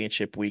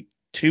championship week,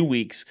 2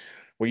 weeks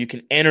where you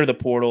can enter the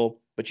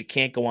portal, but you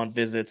can't go on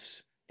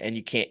visits and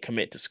you can't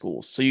commit to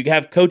schools. So you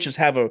have coaches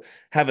have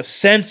a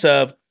sense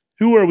of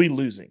who are we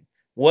losing?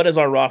 What is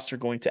our roster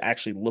going to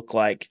actually look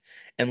like?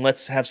 And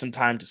let's have some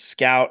time to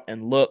scout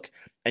and look.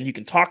 And you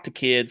can talk to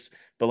kids,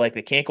 but like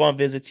they can't go on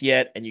visits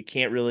yet, and you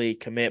can't really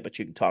commit, but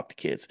you can talk to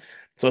kids.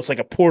 So it's like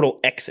a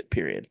portal exit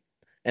period.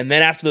 And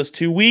then after those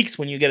 2 weeks,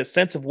 when you get a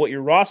sense of what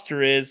your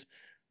roster is,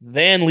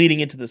 then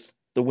leading into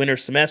the winter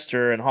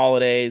semester and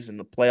holidays and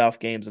the playoff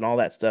games and all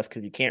that stuff,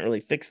 because you can't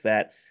really fix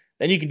that.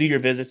 Then you can do your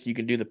visits. You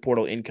can do the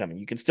portal incoming.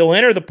 You can still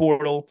enter the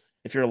portal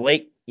if you're a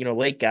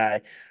late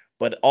guy,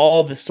 but all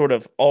of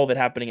it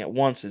happening at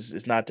once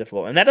is not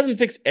difficult. And that doesn't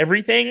fix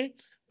everything.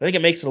 I think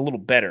it makes it a little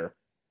better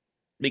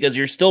because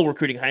you're still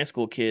recruiting high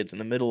school kids in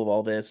the middle of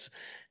all this,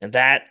 and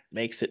that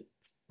makes it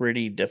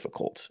pretty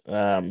difficult.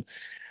 And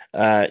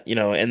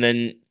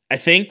then I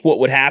think what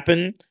would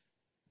happen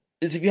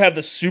is if you have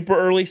the super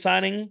early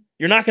signing,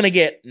 you're not going to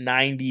get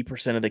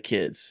 90% of the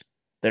kids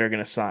that are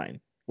going to sign,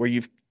 where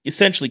you've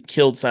essentially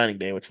killed signing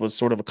day, which was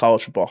sort of a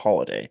college football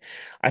holiday.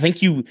 I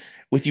think you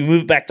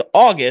move back to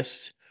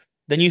August,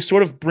 then you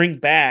sort of bring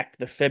back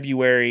the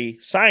February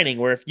signing,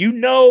 where if you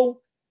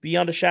know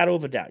beyond a shadow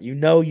of a doubt,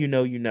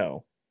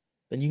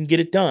 then you can get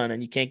it done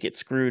and you can't get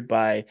screwed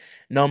by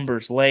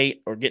numbers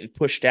late or getting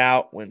pushed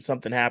out when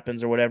something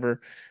happens or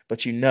whatever.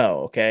 But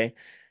okay?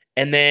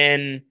 And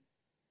then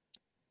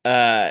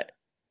uh,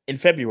 in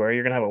February,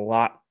 you're going to have a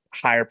lot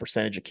higher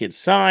percentage of kids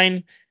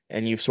sign,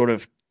 and you've sort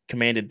of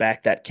commanded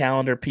back that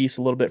calendar piece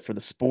a little bit for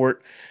the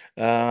sport.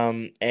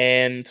 And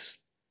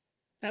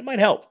that might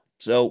help.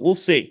 So we'll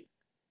see.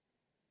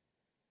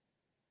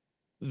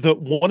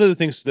 One of the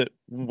things that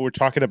we're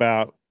talking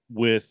about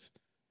with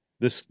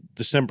this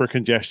December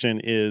congestion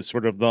is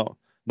sort of the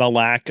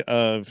lack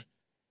of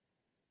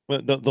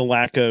the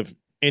lack of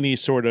any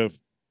sort of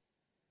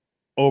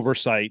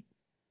oversight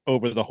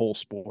over the whole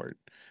sport.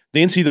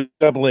 The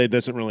NCAA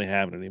doesn't really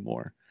have it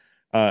anymore,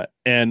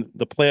 and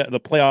the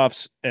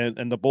playoffs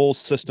and the bowl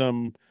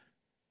system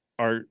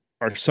are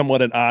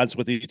somewhat at odds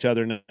with each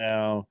other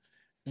now.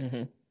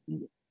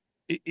 Mm-hmm.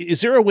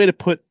 Is there a way to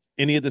put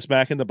any of this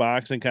back in the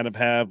box and kind of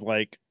have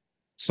like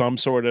some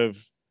sort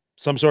of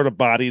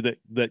body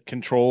that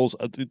controls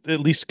at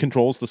least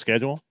controls the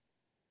schedule?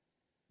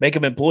 Make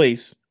them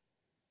employees.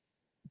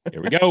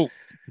 Here we go.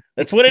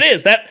 That's what it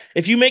is. That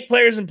if you make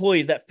players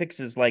employees, that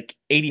fixes like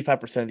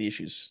 85% of the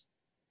issues.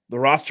 The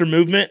roster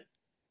movement,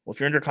 well, if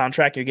you're under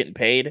contract, you're getting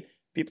paid.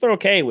 People are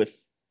okay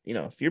with,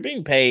 if you're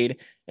being paid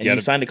and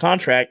you signed a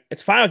contract,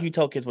 it's fine if you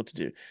tell kids what to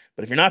do.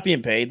 But if you're not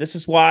being paid, this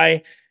is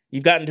why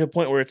you've gotten to a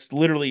point where it's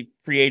literally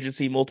free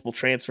agency, multiple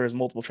transfers in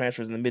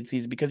the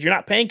midseason, because you're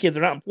not paying kids,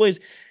 they're not employees.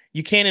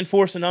 You can't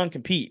enforce a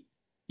non-compete.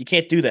 You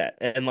can't do that.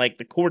 And like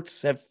the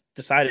courts have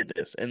decided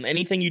this. And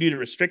anything you do to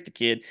restrict a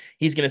kid,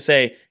 he's going to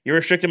say, you're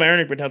restricting my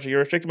earning potential.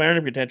 You're restricting my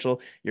earning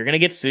potential. You're going to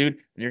get sued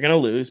and you're going to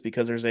lose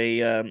because there's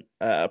a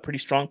pretty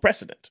strong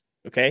precedent.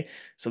 Okay.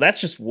 So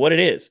that's just what it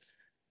is.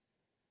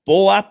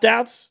 Bowl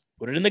opt-outs,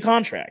 put it in the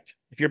contract.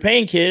 If you're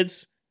paying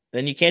kids,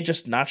 then you can't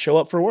just not show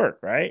up for work,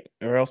 right?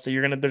 Or else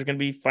there's going to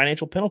be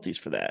financial penalties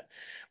for that.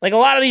 Like a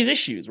lot of these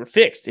issues were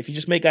fixed if you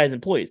just make guys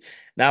employees.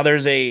 Now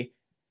there's a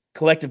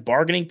collective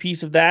bargaining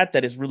piece of that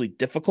is really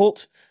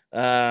difficult.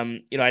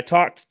 I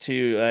talked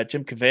to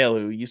Jim Cavale,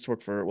 who used to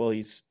work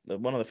he's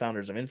one of the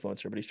founders of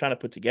Influencer, but he's trying to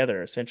put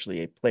together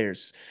essentially a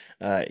players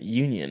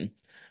union.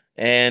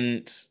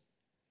 And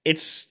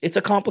it's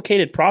a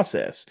complicated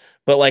process,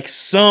 but like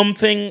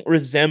something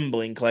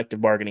resembling collective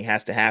bargaining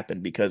has to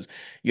happen, because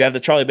you have the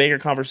Charlie Baker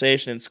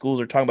conversation and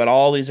schools are talking about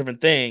all these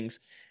different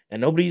things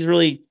and nobody's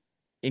really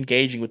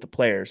engaging with the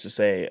players to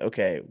say,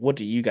 okay, what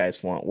do you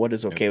guys want? What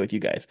is okay with you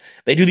guys?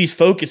 They do these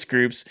focus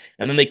groups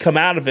and then they come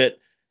out of it.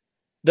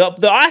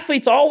 The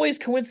athletes always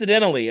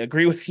coincidentally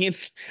agree with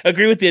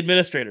the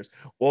administrators.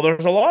 Well,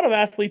 there's a lot of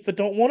athletes that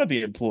don't want to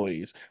be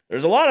employees.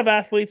 There's a lot of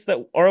athletes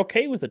that are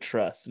okay with a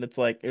trust, and it's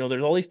like,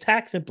 there's all these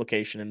tax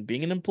implication, and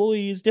being an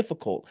employee is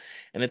difficult.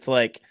 And it's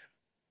like,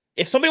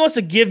 if somebody wants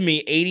to give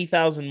me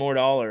 $80,000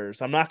 more,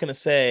 I'm not going to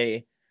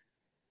say,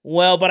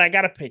 well, but I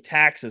got to pay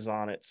taxes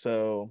on it,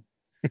 so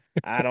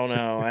I don't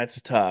know.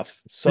 That's tough.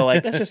 So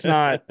like, that's just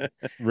not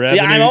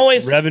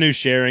revenue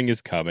sharing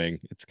is coming.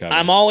 It's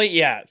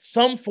coming.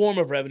 Some form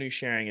of revenue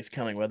sharing is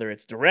coming, whether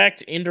it's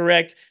direct,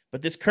 indirect,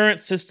 but this current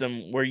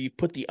system where you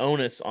put the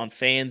onus on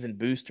fans and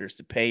boosters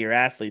to pay your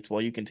athletes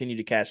while you continue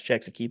to cash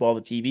checks and keep all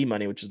the TV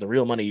money, which is the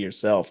real money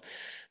yourself,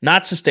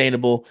 not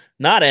sustainable,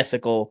 not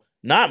ethical,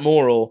 not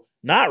moral,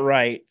 not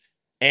right.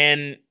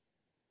 And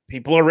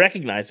people are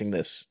recognizing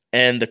this,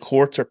 and the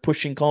courts are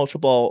pushing college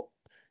football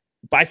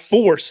by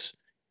force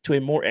to a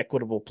more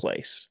equitable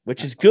place,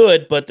 which is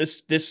good. But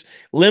this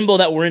limbo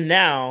that we're in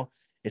now,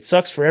 it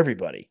sucks for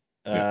everybody.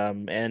 But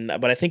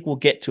I think we'll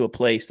get to a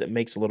place that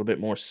makes a little bit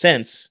more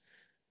sense,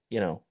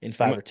 in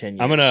 5 or 10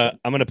 years.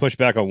 I'm gonna push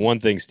back on one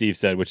thing Steve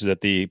said, which is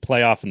that the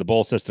playoff and the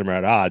bowl system are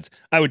at odds.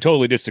 I would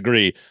totally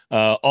disagree.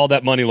 All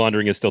that money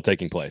laundering is still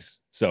taking place,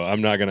 so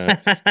I'm not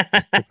gonna.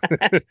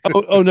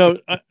 oh no,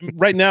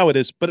 right now it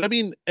is. But I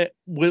mean,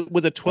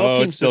 with a 12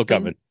 team it's still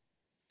system, coming.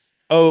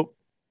 Oh,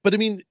 but I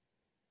mean,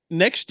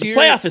 next year,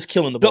 playoff is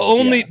killing the Bulls.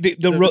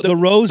 The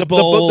Rose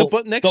Bowl.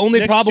 The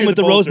only problem with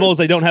the Rose Bowl is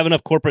they don't have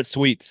enough corporate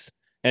suites,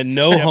 and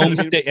no home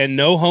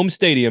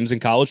stadiums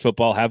in college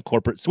football have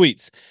corporate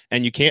suites,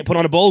 and you can't put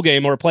on a bowl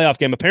game or a playoff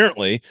game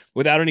apparently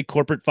without any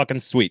corporate fucking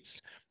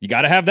suites. You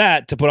got to have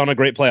that to put on a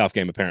great playoff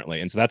game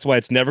apparently, and so that's why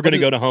it's never going to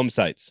go to home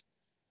sites.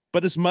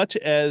 But as much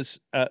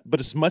as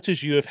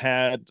you have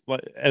had,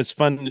 as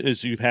fun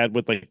as you've had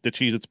with like the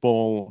Cheez-Its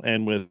Bowl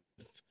and with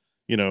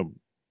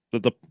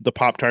the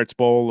Pop-Tarts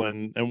Bowl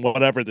and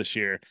whatever this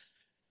year,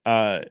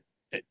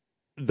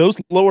 those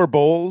lower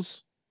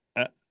bowls,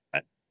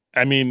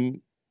 I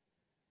mean,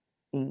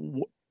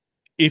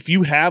 if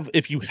you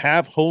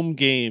have home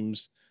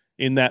games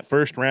in that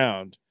first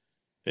round,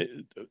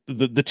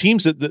 the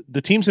teams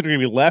the teams that are going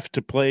to be left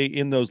to play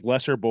in those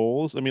lesser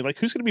bowls. I mean, like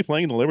who's going to be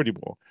playing in the Liberty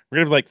Bowl? We're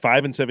going to have like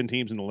 5 and 7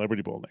 teams in the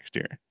Liberty Bowl next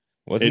year.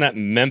 Wasn't that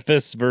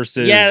Memphis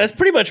versus? Yeah, that's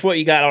pretty much what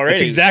you got already.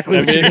 That's exactly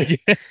what you're gonna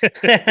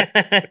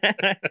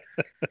get.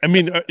 I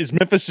mean, is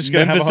Memphis just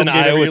going to have a home game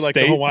every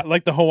year,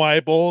 like the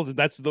Hawaii Bowl?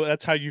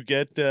 That's how you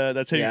get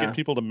get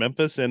people to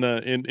Memphis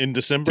in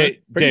December.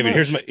 David,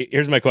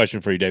 here's my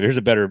question for you, David. Here's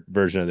a better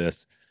version of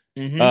this.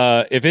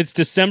 If it's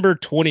December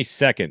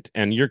 22nd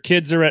and your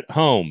kids are at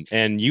home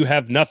and you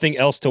have nothing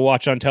else to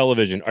watch on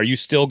television, are you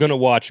still going to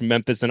watch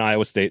Memphis and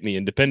Iowa State in the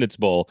Independence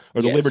Bowl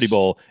or the Liberty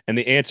Bowl? And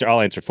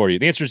I'll answer for you.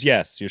 The answer is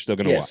yes. You're still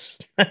going to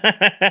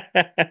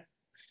watch.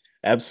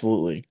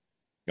 Absolutely.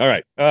 All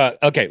right.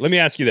 Okay. Let me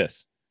ask you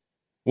this.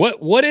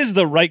 What is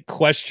the right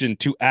question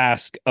to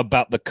ask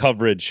about the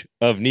coverage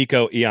of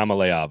Nico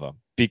Iamaleava?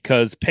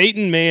 Because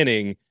Peyton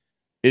Manning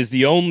is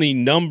the only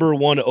number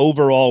 1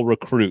 overall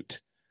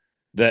recruit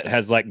that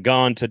has like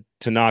gone to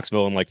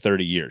Knoxville in like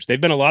 30 years. They've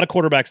been a lot of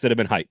quarterbacks that have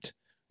been hyped,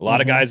 a lot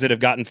of guys that have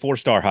gotten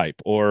 4-star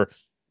hype or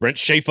Brent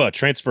Schaefer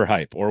transfer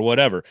hype or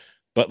whatever.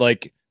 But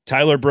like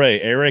Tyler Bray,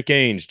 Eric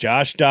Ainge,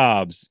 Josh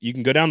Dobbs, you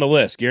can go down the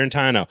list,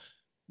 Garantino.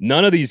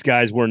 None of these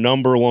guys were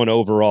number 1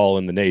 overall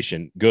in the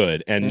nation.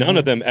 Good. And none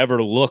of them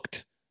ever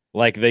looked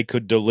like they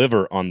could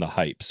deliver on the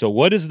hype. So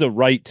what is the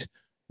right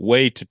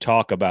way to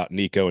talk about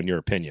Nico in your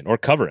opinion, or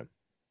cover him?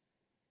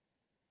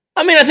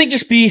 I mean, I think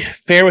just be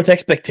fair with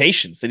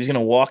expectations that he's going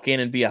to walk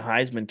in and be a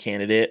Heisman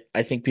candidate.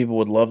 I think people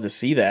would love to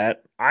see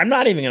that. I'm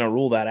not even going to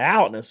rule that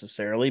out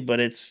necessarily, but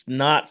it's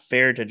not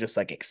fair to just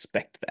like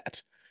expect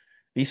that.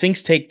 These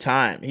things take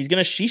time.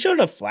 He showed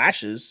enough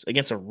flashes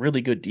against a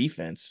really good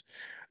defense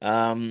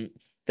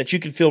that you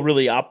can feel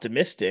really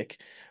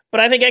optimistic.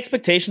 But I think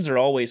expectations are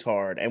always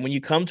hard. And when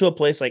you come to a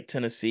place like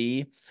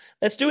Tennessee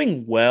that's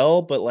doing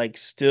well, but like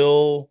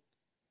still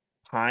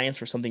pines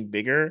for something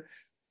bigger,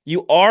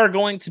 you are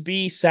going to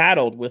be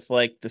saddled with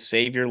like the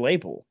savior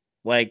label.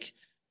 Like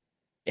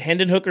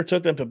Hendon Hooker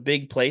took them to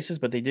big places,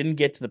 but they didn't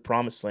get to the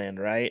promised land,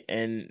 right?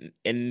 And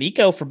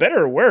Nico, for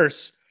better or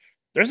worse,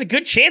 there's a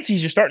good chance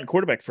he's your starting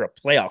quarterback for a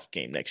playoff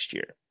game next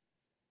year.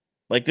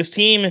 Like this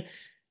team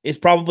is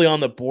probably on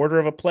the border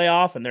of a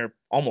playoff, and they're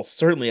almost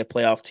certainly a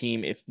playoff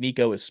team if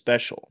Nico is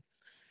special.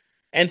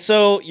 And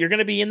so you're going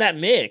to be in that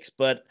mix,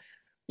 but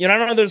I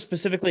don't know if there's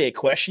specifically a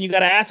question you got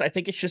to ask. I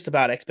think it's just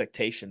about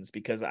expectations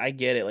because I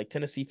get it. Like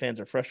Tennessee fans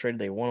are frustrated.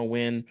 They want to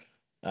win.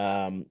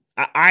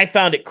 I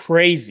found it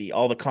crazy,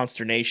 all the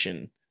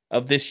consternation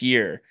of this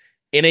year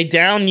in a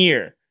down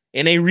year,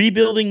 in a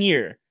rebuilding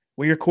year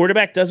where your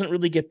quarterback doesn't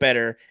really get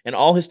better and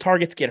all his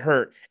targets get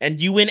hurt and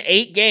you win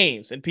 8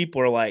 games and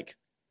people are like,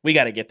 we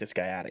got to get this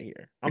guy out of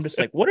here. I'm just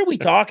like, what are we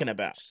talking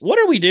about? What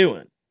are we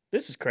doing?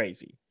 This is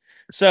crazy.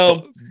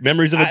 So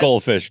memories of a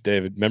goldfish,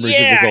 David. Memories of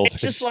the goldfish.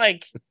 It's just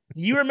like,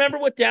 do you remember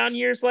what down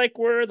years like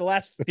were the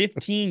last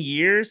 15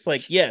 years?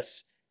 Like,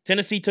 yes,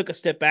 Tennessee took a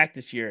step back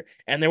this year,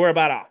 and there were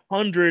about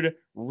 100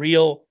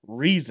 real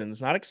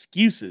reasons, not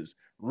excuses,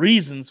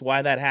 reasons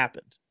why that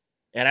happened.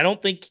 And I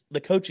don't think the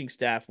coaching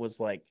staff was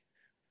like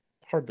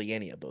hardly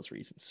any of those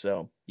reasons.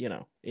 So,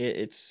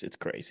 it's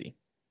crazy.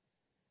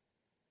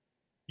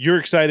 You're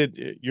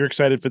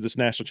excited for this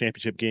national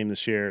championship game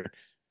this year.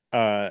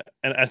 And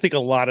I think a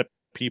lot of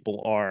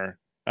people are.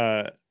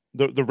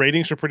 The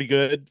ratings are pretty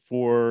good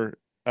for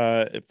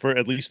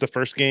at least the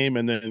first game,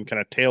 and then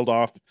kind of tailed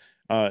off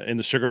in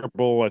the Sugar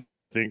Bowl, I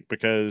think,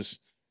 because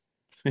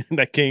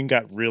that game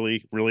got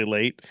really, really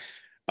late.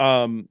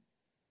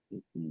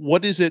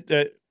 What is it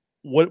that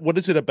what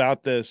is it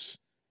about this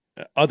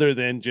other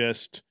than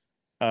just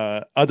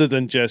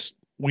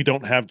we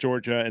don't have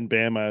Georgia and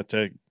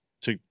Bama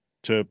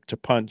to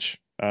punch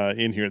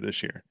in here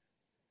this year?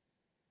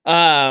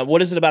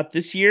 What is it about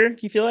this year, do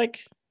you feel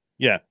like?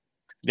 Yeah.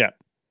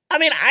 I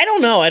mean, I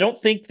don't know. I don't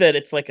think that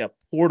it's like a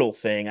portal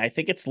thing. I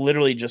think it's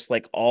literally just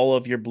like all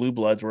of your blue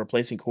bloods were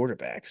replacing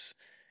quarterbacks,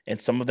 and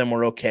some of them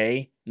were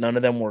okay. None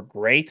of them were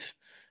great.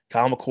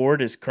 Kyle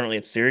McCord is currently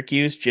at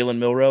Syracuse. Jalen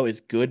Milroe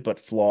is good but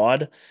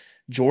flawed.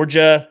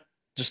 Georgia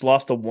just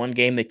lost the one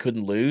game they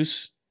couldn't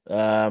lose. They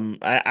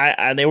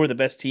were the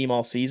best team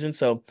all season,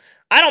 so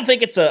I don't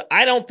think it's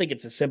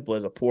as simple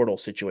as a portal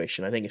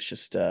situation. I think it's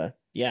just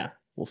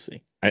we'll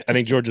see. I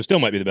think Georgia still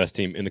might be the best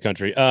team in the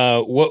country.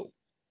 What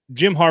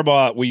Jim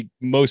Harbaugh,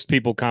 most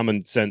people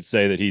common sense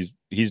say that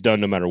he's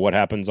done no matter what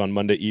happens on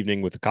Monday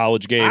evening with the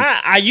college game.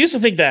 I used to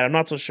think that. I'm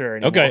not so sure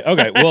anymore.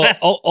 Okay.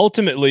 Well,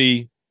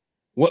 ultimately,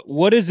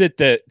 what is it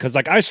that, because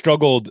like I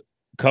struggled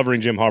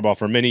covering Jim Harbaugh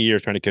for many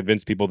years trying to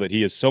convince people that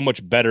he is so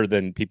much better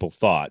than people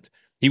thought.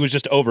 He was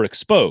just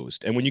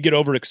overexposed. And when you get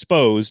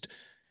overexposed,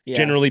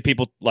 generally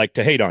people like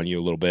to hate on you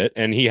a little bit.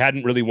 And he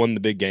hadn't really won the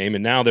big game.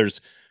 And now it's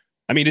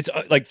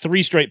like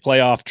 3 straight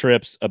playoff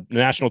trips, a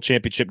national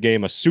championship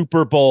game, a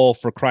Super Bowl,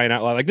 for crying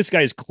out loud. Like, this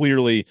guy is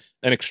clearly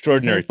an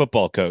extraordinary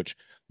football coach,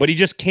 but he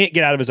just can't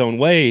get out of his own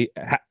way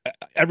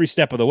every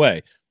step of the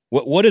way.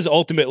 What is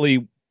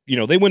ultimately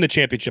they win the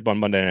championship on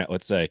Monday night,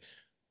 let's say.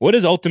 What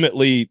is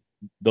ultimately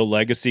the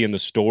legacy and the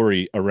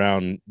story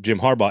around Jim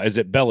Harbaugh? Is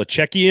it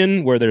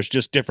Belichickian, where there's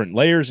just different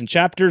layers and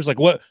chapters? Like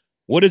what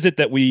is it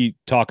that we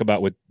talk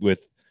about with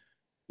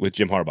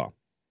Jim Harbaugh?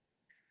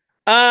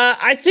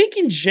 I think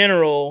in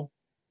general,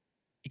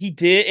 he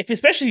did, if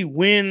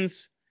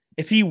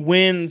he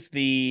wins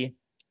the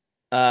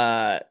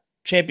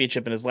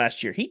championship in his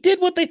last year, he did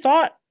what they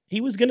thought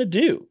he was gonna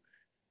do.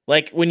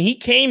 Like when he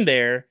came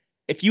there,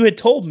 if you had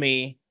told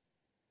me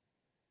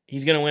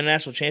he's gonna win a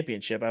national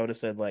championship, I would have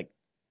said, like,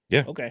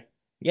 yeah, okay,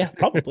 yeah,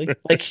 probably.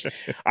 Like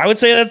I would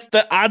say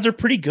the odds are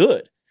pretty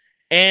good.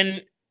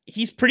 And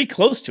he's pretty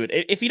close to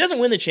it. If he doesn't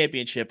win the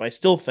championship, I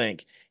still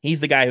think he's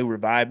the guy who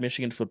revived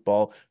Michigan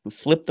football, who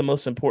flipped the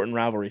most important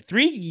rivalry.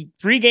 Three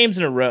games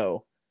in a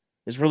row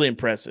is really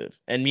impressive.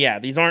 And yeah,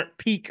 these aren't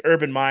peak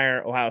Urban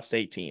Meyer Ohio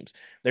State teams.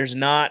 There's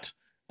not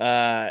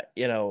a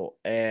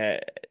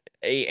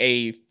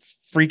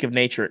freak of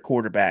nature at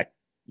quarterback,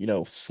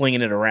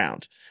 slinging it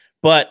around.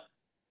 But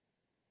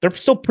they're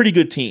still pretty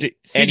good team.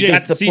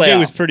 CJ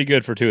was pretty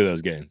good for 2 of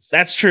those games.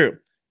 That's true.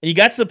 And you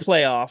got to the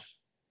playoff,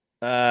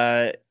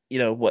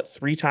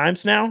 3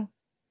 times now?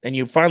 And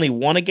you finally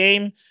won a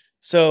game.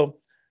 So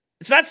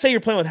it's not to say you're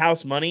playing with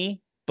house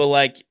money, but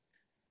like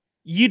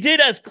you did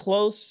as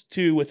close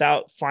to,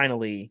 without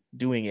finally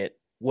doing it,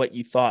 what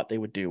you thought they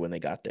would do when they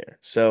got there.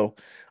 So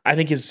I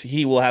think his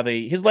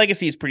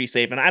legacy is pretty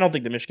safe. And I don't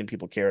think the Michigan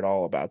people care at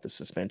all about the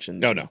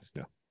suspensions. No.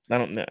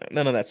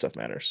 None of that stuff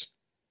matters.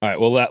 All right,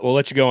 we'll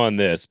let you go on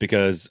this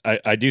because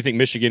I do think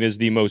Michigan is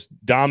the most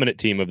dominant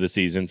team of the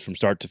season from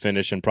start to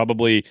finish, and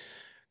probably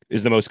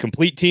is the most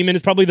complete team, and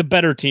is probably the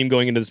better team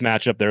going into this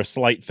matchup. They're a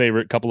slight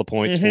favorite, couple of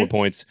points, 4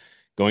 points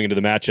going into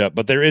the matchup,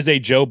 but there is a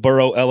Joe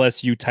Burrow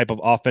LSU type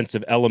of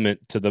offensive element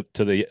to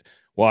the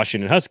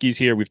Washington Huskies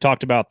here. We've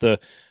talked about the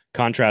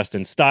contrast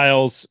in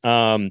styles.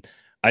 I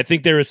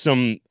think there is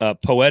some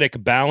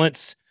poetic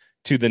balance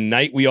to the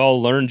night we all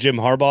learned Jim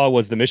Harbaugh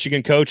was the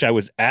Michigan coach. I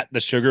was at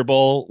the Sugar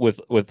Bowl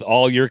with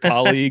all your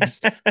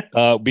colleagues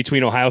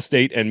between Ohio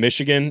State and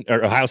Michigan,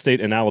 or Ohio State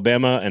and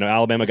Alabama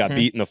got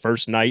beat in the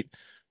first night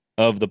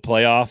of the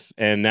playoff.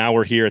 And now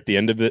we're here at the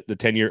end of the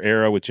 10-year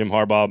era with Jim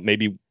Harbaugh,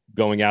 maybe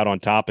going out on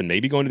top and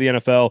maybe going to the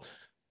NFL.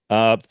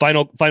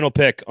 Final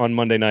pick on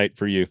Monday night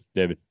for you,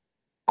 David.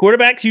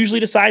 Quarterbacks usually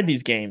decide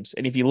these games.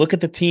 And if you look at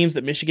the teams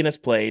that Michigan has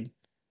played,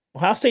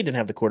 Ohio State didn't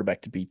have the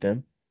quarterback to beat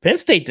them. Penn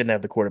State didn't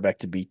have the quarterback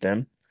to beat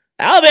them.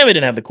 Alabama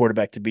didn't have the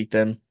quarterback to beat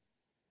them.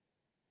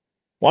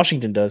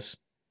 Washington does.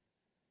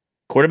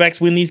 Quarterbacks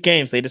win these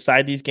games. They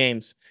decide these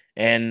games.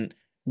 And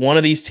one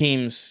of these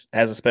teams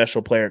has a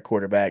special player at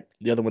quarterback.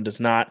 The other one does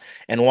not.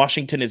 And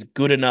Washington is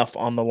good enough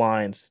on the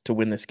lines to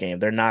win this game.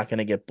 They're not going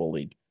to get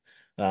bullied.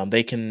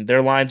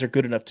 Their lines are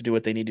good enough to do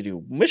what they need to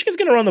do. Michigan's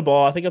going to run the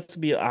ball. I think that's going to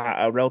be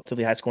a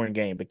relatively high-scoring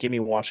game, but give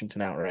me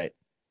Washington outright.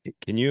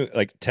 Can you,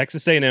 like,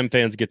 Texas A&M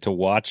fans get to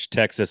watch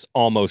Texas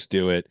almost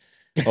do it.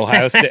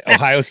 Ohio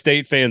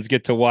State fans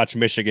get to watch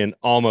Michigan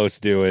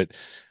almost do it.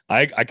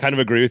 I kind of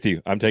agree with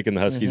you. I'm taking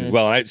the Huskies as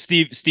well. And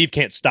Steve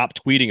can't stop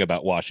tweeting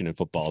about Washington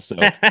football. So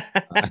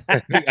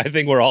I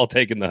think we're all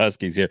taking the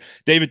Huskies here.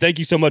 David, thank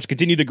you so much.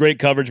 Continue the great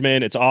coverage,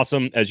 man. It's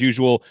awesome. As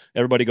usual,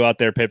 everybody go out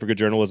there, pay for good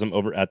journalism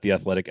over at The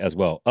Athletic as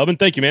well. Ubben,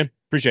 thank you, man.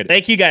 Appreciate it.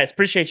 Thank you, guys.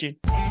 Appreciate you.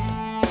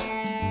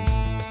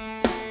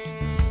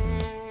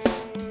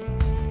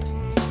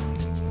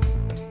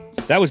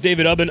 That was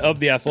David Ubben of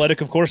The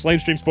Athletic. Of course,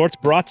 Lamestream Sports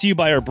brought to you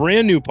by our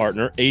brand new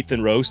partner, 8th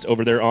and Roast,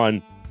 over there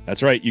on,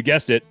 that's right, you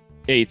guessed it,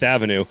 8th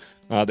Avenue.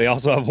 They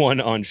also have one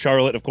on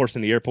Charlotte, of course,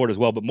 in the airport as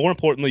well. But more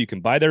importantly, you can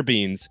buy their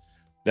beans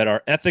that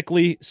are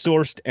ethically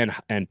sourced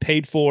and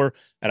paid for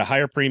at a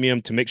higher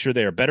premium to make sure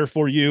they are better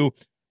for you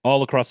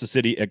all across the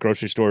city at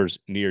grocery stores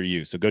near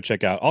you. So go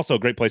check out. Also, a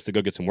great place to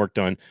go get some work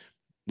done.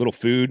 Little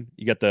food.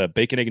 You got the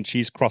bacon, egg, and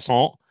cheese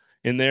croissant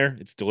in there.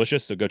 It's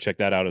delicious. So go check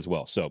that out as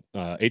well. So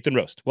 8th and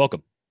Roast,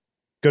 welcome.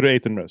 Go to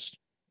 8th and Roast.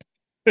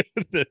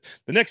 the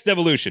next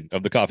evolution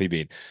of the coffee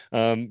bean.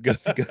 Go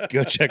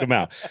check them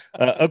out.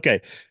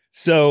 Okay.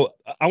 So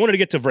I wanted to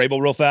get to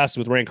Vrabel real fast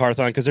with Ran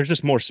Carthon because there's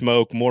just more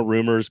smoke, more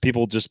rumors.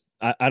 People just,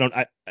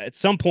 at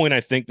some point,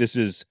 I think this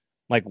is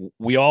like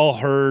we all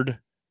heard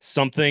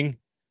something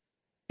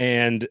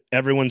and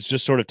everyone's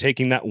just sort of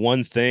taking that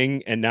one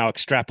thing and now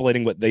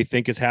extrapolating what they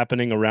think is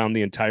happening around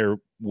the entire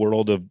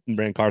world of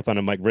Ran Carthon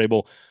and Mike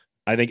Vrabel.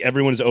 I think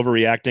everyone's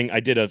overreacting.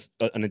 I did an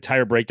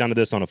entire breakdown of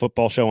this on a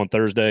football show on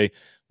Thursday,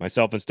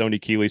 myself and Stoney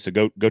Keeley. So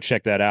go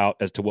check that out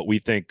as to what we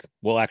think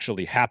will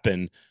actually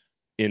happen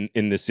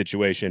in this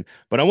situation.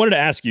 But I wanted to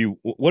ask you,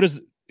 what is,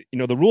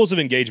 the rules of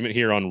engagement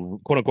here on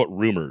quote unquote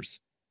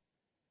rumors?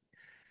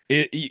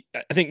 I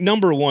think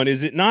number one,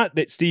 is it not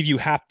that, Steve, you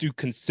have to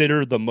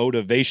consider the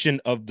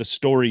motivation of the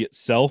story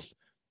itself?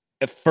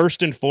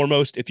 First and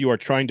foremost, if you are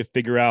trying to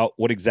figure out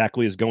what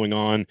exactly is going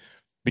on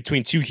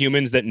between two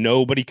humans that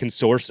nobody can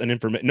source an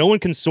information. No one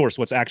can source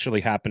what's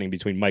actually happening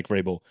between Mike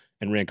Vrabel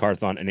and Ran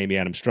Carthon and Amy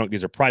Adams Strunk.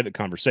 These are private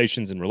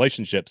conversations and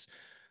relationships.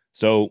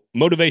 So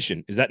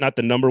motivation, is that not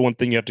the number one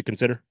thing you have to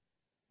consider?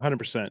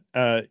 100%.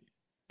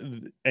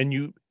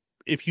 And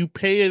if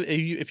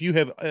you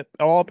have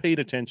all paid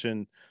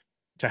attention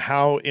to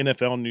how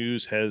NFL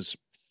news has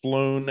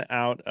flowed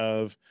out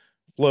of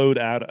flowed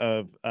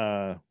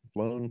I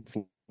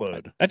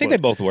think they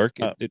both work.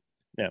 uh,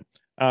 yeah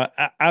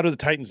out of the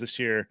Titans this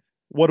year.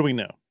 What do we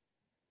know?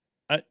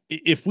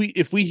 If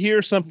we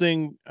hear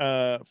something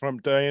from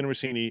Diane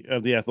Rossini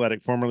of The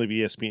Athletic, formerly of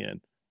ESPN,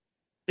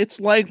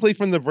 it's likely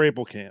from the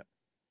Vrabel camp.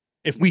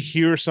 If we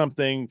hear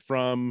something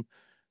from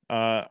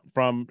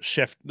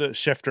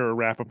Schefter or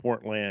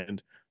Rappaport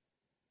land,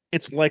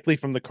 it's likely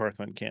from the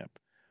Carthon camp.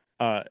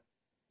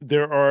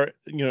 There are,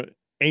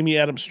 Amy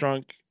Adams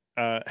Strunk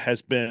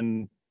has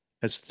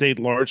stayed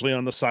largely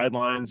on the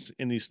sidelines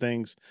in these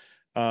things.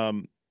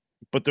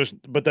 But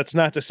that's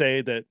not to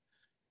say that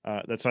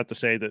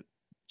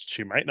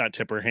she might not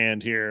tip her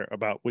hand here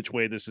about which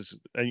way this is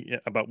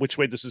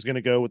going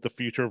to go with the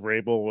future of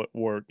Rabel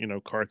or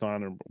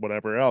Carthon or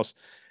whatever else.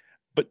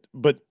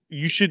 But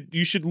you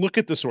should look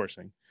at the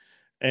sourcing,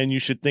 and you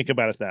should think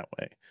about it that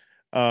way,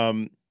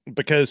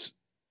 because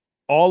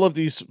all of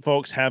these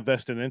folks have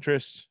vested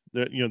interests.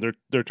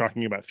 They're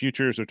talking about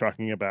futures. They're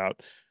talking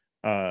about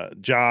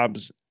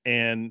jobs,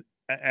 and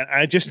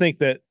I just think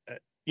that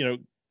there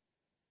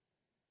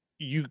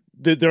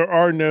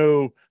are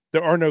no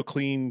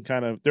clean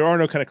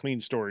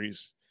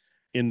stories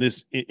in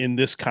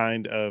this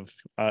kind of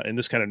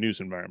news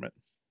environment.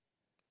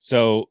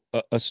 So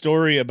a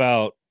story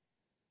about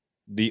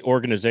the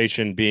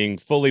organization being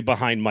fully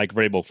behind Mike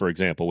Vrabel, for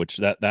example, which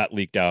that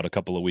leaked out a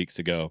couple of weeks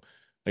ago.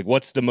 Like,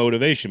 what's the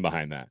motivation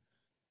behind that?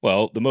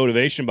 Well, the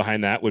motivation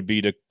behind that would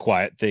be to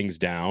quiet things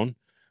down,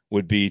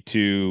 would be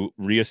to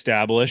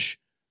reestablish,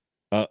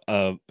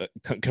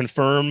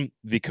 confirm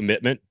the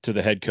commitment to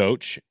the head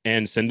coach,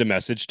 and send a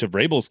message to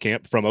Vrabel's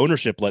camp from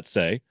ownership, let's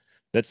say,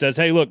 that says,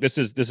 "Hey, look, this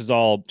is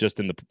all just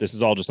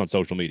on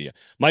social media."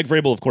 Mike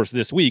Vrabel, of course,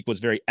 this week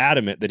was very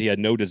adamant that he had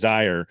no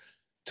desire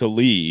to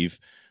leave.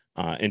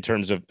 In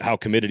terms of how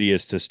committed he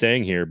is to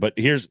staying here. But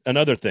here's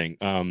another thing.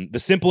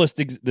 This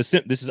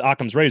is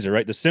Occam's razor,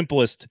 right? The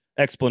simplest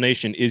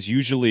explanation is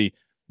usually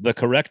the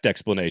correct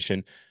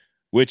explanation,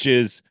 which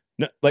is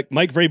like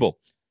Mike Vrabel.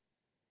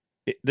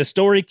 The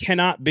story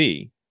cannot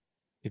be,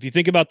 if you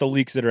think about the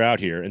leaks that are out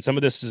here, and some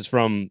of this is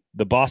from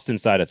the Boston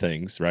side of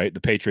things, right?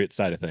 The Patriots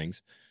side of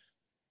things.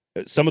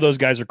 Some of those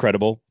guys are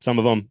credible. Some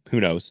of them,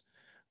 who knows?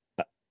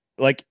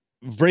 Like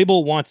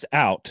Vrabel wants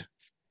out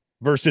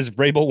versus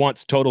Vrabel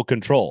wants total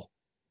control.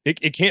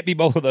 It can't be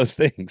both of those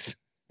things.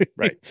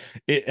 Right.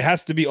 It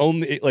has to be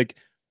only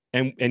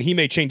and he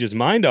may change his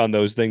mind on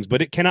those things,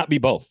 but it cannot be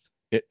both.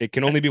 It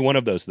can only be one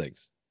of those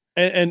things.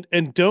 And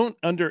don't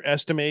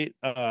underestimate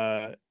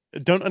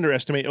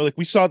like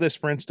we saw this,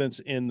 for instance,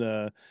 in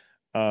the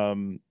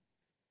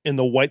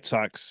White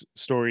Sox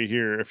story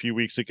here a few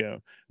weeks ago.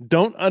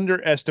 Don't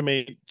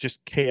underestimate just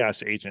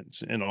chaos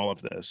agents in all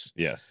of this.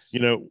 Yes.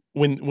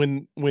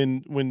 When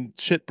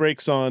shit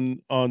breaks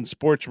on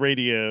sports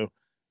radio,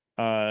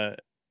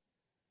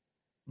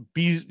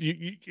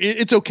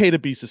 it's okay to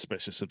be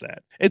suspicious of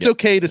that. It's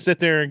okay to sit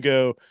there and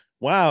go,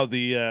 wow,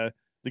 the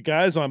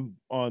guys on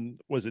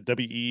was it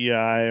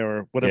WEI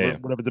or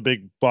whatever the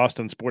big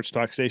Boston sports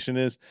talk station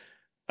is,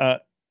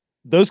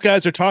 those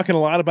guys are talking a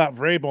lot about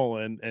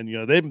Vrabel,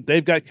 and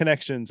they've got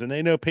connections, and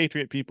they know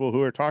Patriot people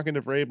who are talking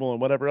to Vrabel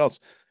and whatever else.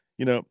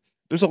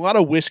 There's a lot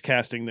of wish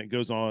casting that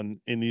goes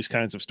on in these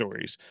kinds of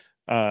stories.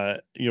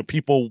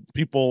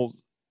 People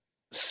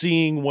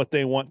seeing what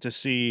they want to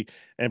see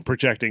and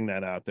projecting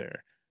that out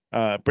there.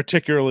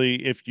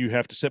 Particularly if you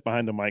have to sit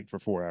behind a mic for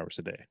 4 hours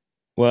a day.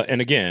 Well, and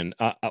again,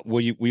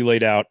 we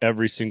laid out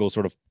every single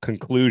sort of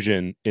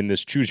conclusion in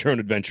this choose your own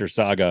adventure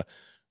saga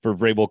for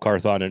Vrabel,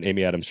 Carthon, and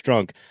Amy Adams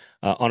Strunk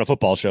on a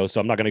football show.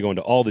 So I'm not going to go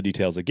into all the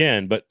details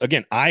again. But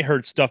again, I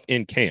heard stuff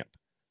in camp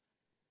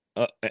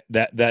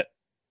that,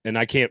 and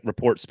I can't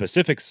report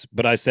specifics,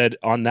 but I said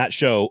on that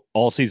show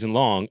all season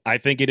long, I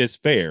think it is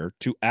fair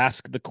to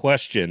ask the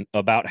question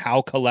about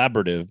how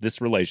collaborative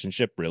this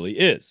relationship really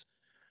is.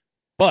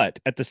 But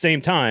at the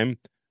same time,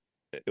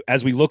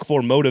 as we look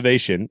for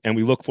motivation and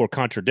we look for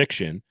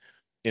contradiction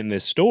in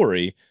this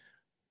story,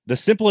 the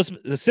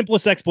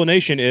simplest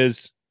explanation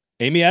is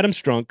Amy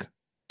Adams Strunk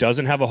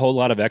doesn't have a whole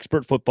lot of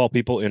expert football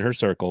people in her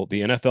circle.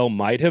 The NFL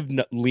might have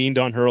leaned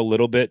on her a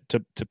little bit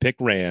to pick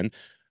Ran.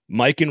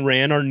 Mike and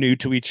Ran are new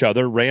to each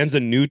other. Ran's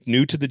new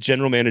to the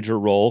general manager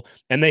role,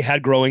 and they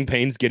had growing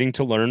pains getting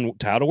to learn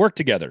how to work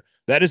together.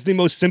 That is the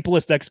most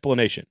simplest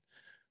explanation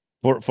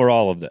for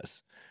all of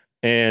this.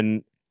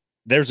 And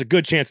there's a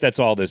good chance that's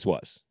all this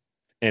was.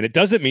 And it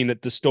doesn't mean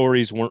that the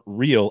stories weren't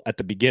real at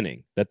the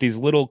beginning, that these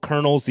little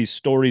kernels, these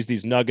stories,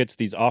 these nuggets,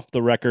 these off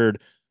the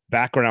record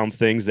background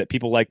things that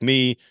people like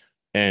me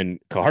and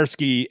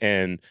Koharski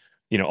and,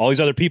 all these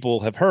other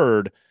people have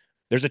heard,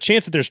 there's a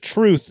chance that there's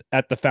truth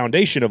at the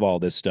foundation of all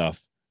this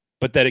stuff,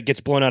 but that it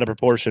gets blown out of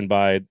proportion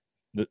by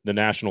the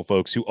national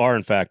folks who are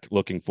in fact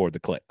looking for the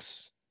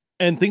clicks.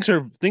 And things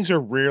are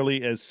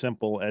rarely as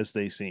simple as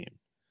they seem.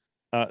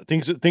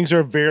 Things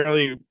are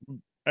very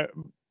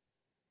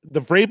the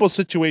Vrabel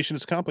situation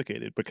is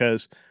complicated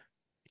because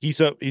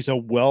he's a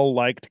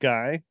well-liked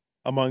guy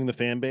among the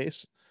fan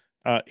base.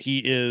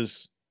 He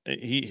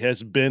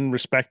has been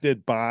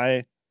respected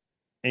by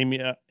Amy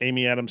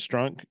Adams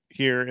Strunk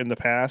here in the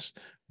past.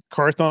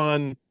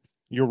 Carthon,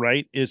 you're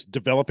right, has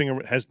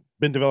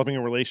been developing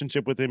a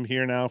relationship with him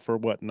here now for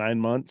what, 9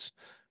 months,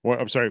 or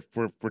I'm sorry,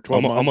 for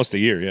 12 months, almost a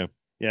year. Yeah.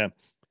 Yeah.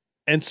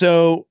 And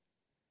so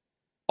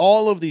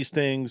all of these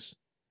things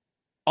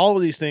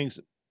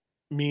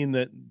mean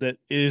that it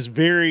is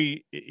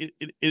very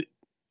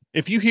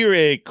if you hear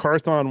a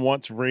Carthon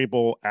wants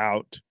Vrabel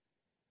out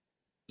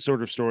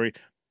sort of story,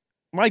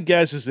 my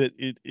guess is that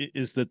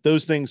that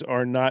those things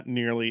are not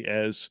nearly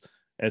as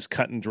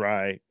cut and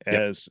dry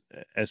as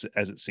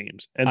it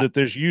seems, and that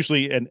there's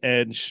usually an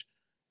edge.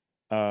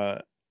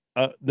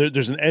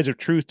 There's an edge of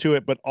truth to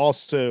it, but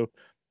also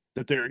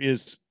that there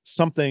is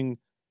something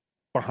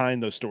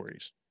behind those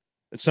stories.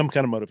 It's some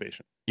kind of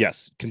motivation.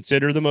 Yes.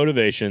 Consider the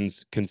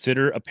motivations,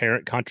 consider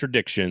apparent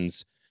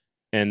contradictions.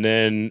 And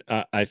then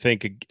I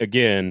think,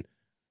 again,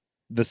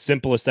 the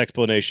simplest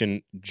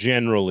explanation,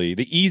 generally,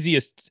 the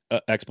easiest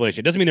explanation.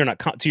 It doesn't mean they're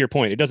not, to your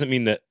point, it doesn't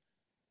mean that,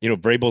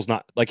 Vrabel's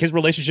not, like, his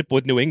relationship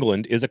with New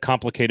England is a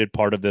complicated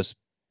part of this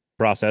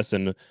process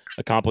and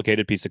a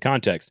complicated piece of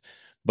context.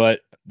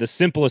 But the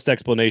simplest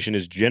explanation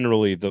is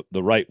generally the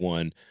right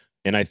one.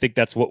 And I think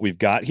that's what we've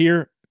got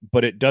here.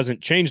 But it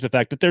doesn't change the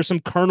fact that there's some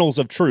kernels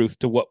of truth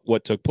to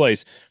what took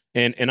place.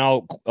 And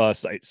I'll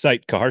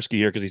cite Kaharski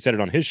here because he said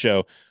it on his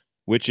show,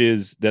 which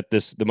is that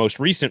the most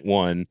recent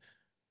one,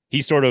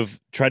 he sort of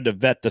tried to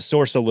vet the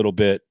source a little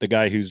bit, the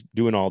guy who's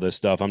doing all this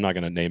stuff. I'm not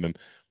going to name him,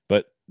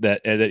 but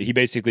that he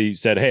basically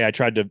said, hey,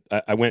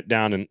 I went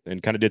down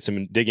and kind of did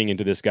some digging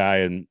into this guy,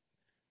 and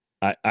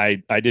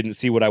I didn't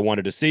see what I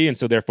wanted to see, and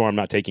so therefore I'm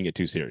not taking it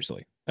too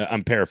seriously.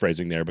 I'm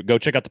paraphrasing there, but go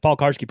check out the Paul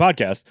Kaharski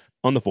podcast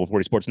on the Full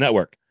 40 Sports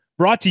Network.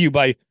 Brought to you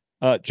by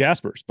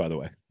Jaspers, by the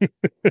way.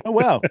 Oh,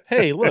 wow.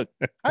 Hey, look.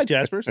 Hi,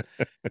 Jaspers.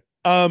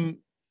 I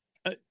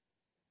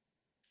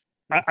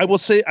will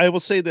say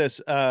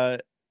this.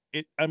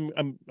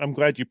 I'm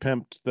glad you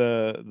pimped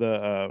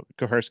the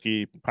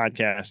Kaharski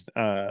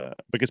podcast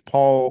because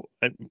Paul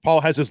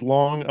has as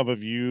long of a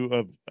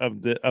view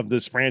of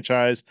this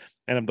franchise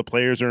and of the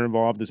players that are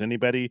involved as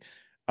anybody.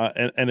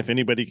 And if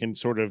anybody can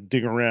sort of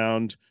dig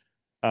around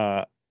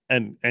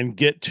and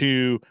get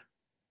to,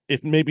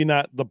 if maybe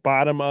not the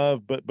bottom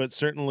of, but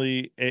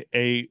certainly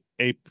a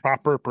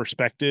proper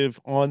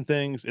perspective on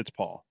things, it's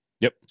Paul.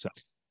 Yep. So,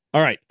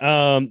 all right.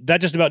 That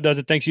just about does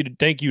it. Thank you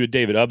to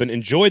David Ubben.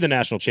 Enjoy the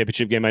national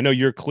championship game. I know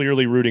you're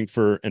clearly rooting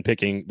for and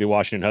picking the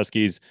Washington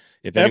Huskies.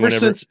 If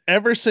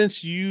ever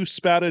since you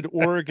spouted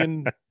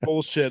Oregon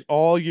bullshit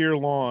all year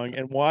long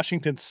and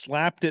Washington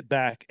slapped it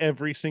back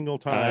every single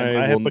time,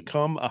 I have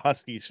become a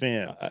Huskies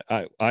fan.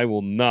 I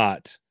will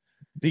not.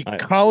 The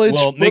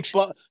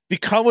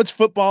college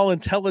football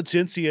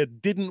intelligentsia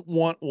didn't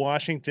want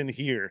Washington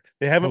here.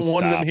 They haven't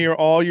wanted them here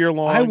all year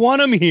long. I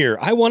want them here.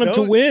 I want them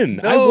to win.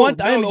 I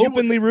am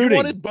openly rooting.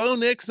 You wanted Bo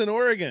Nix in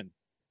Oregon.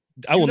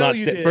 I will not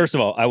stand. First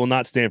of all, I will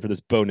not stand for this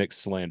Bo Nix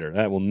slander.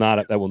 That will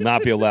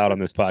not be allowed on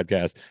this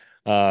podcast.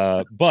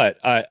 But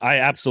I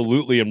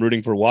absolutely am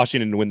rooting for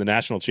Washington to win the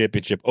national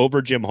championship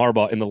over Jim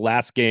Harbaugh in the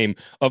last game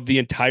of the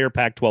entire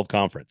Pac-12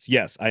 conference.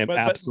 Yes, I am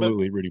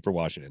absolutely rooting for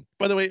Washington.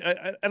 By the way,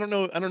 I don't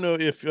know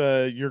if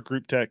your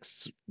group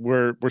texts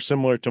were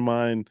similar to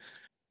mine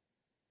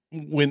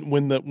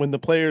when the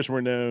players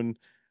were known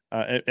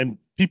and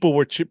people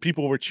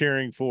were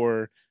cheering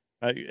for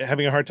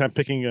having a hard time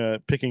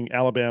picking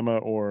Alabama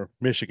or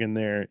Michigan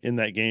there in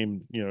that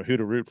game, who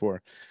to root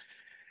for.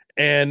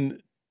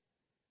 And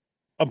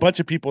a bunch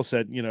of people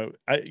said,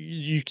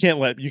 you can't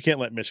let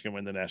Michigan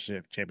win the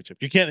national championship.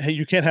 You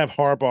can't have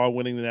Harbaugh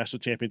winning the national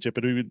championship.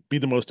 It would be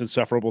the most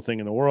insufferable thing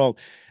in the world.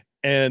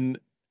 And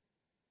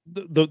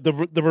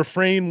the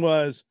refrain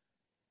was,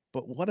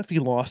 but what if he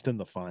lost in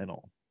the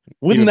final?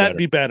 Wouldn't that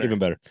be better? Even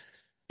better.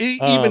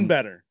 Even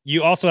better.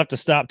 You also have to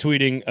stop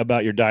tweeting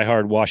about your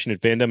diehard Washington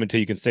fandom until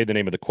you can say the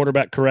name of the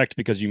quarterback correct,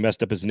 because you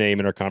messed up his name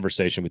in our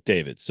conversation with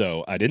David.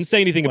 So I didn't say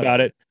anything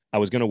about it. I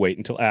was going to wait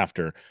until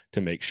after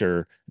to make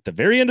sure at the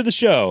very end of the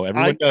show,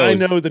 everyone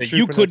knows that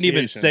you couldn't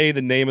even say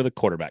the name of the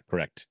quarterback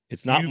correct.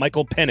 It's not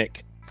Michael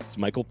Penix. It's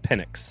Michael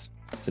Penix.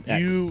 It's an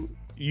X.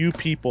 You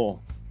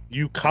people,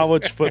 you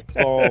college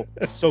football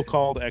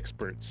so-called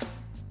experts.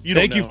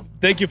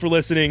 Thank you for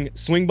listening.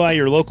 Swing by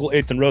your local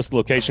 8th and Roast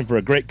location for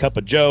a great cup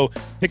of Joe.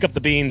 Pick up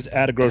the beans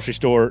at a grocery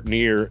store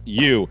near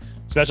you.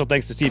 Special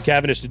thanks to Steve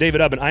Cavendish, to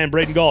David Ubben. I am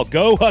Braden Gall.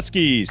 Go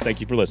Huskies. Thank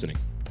you for listening.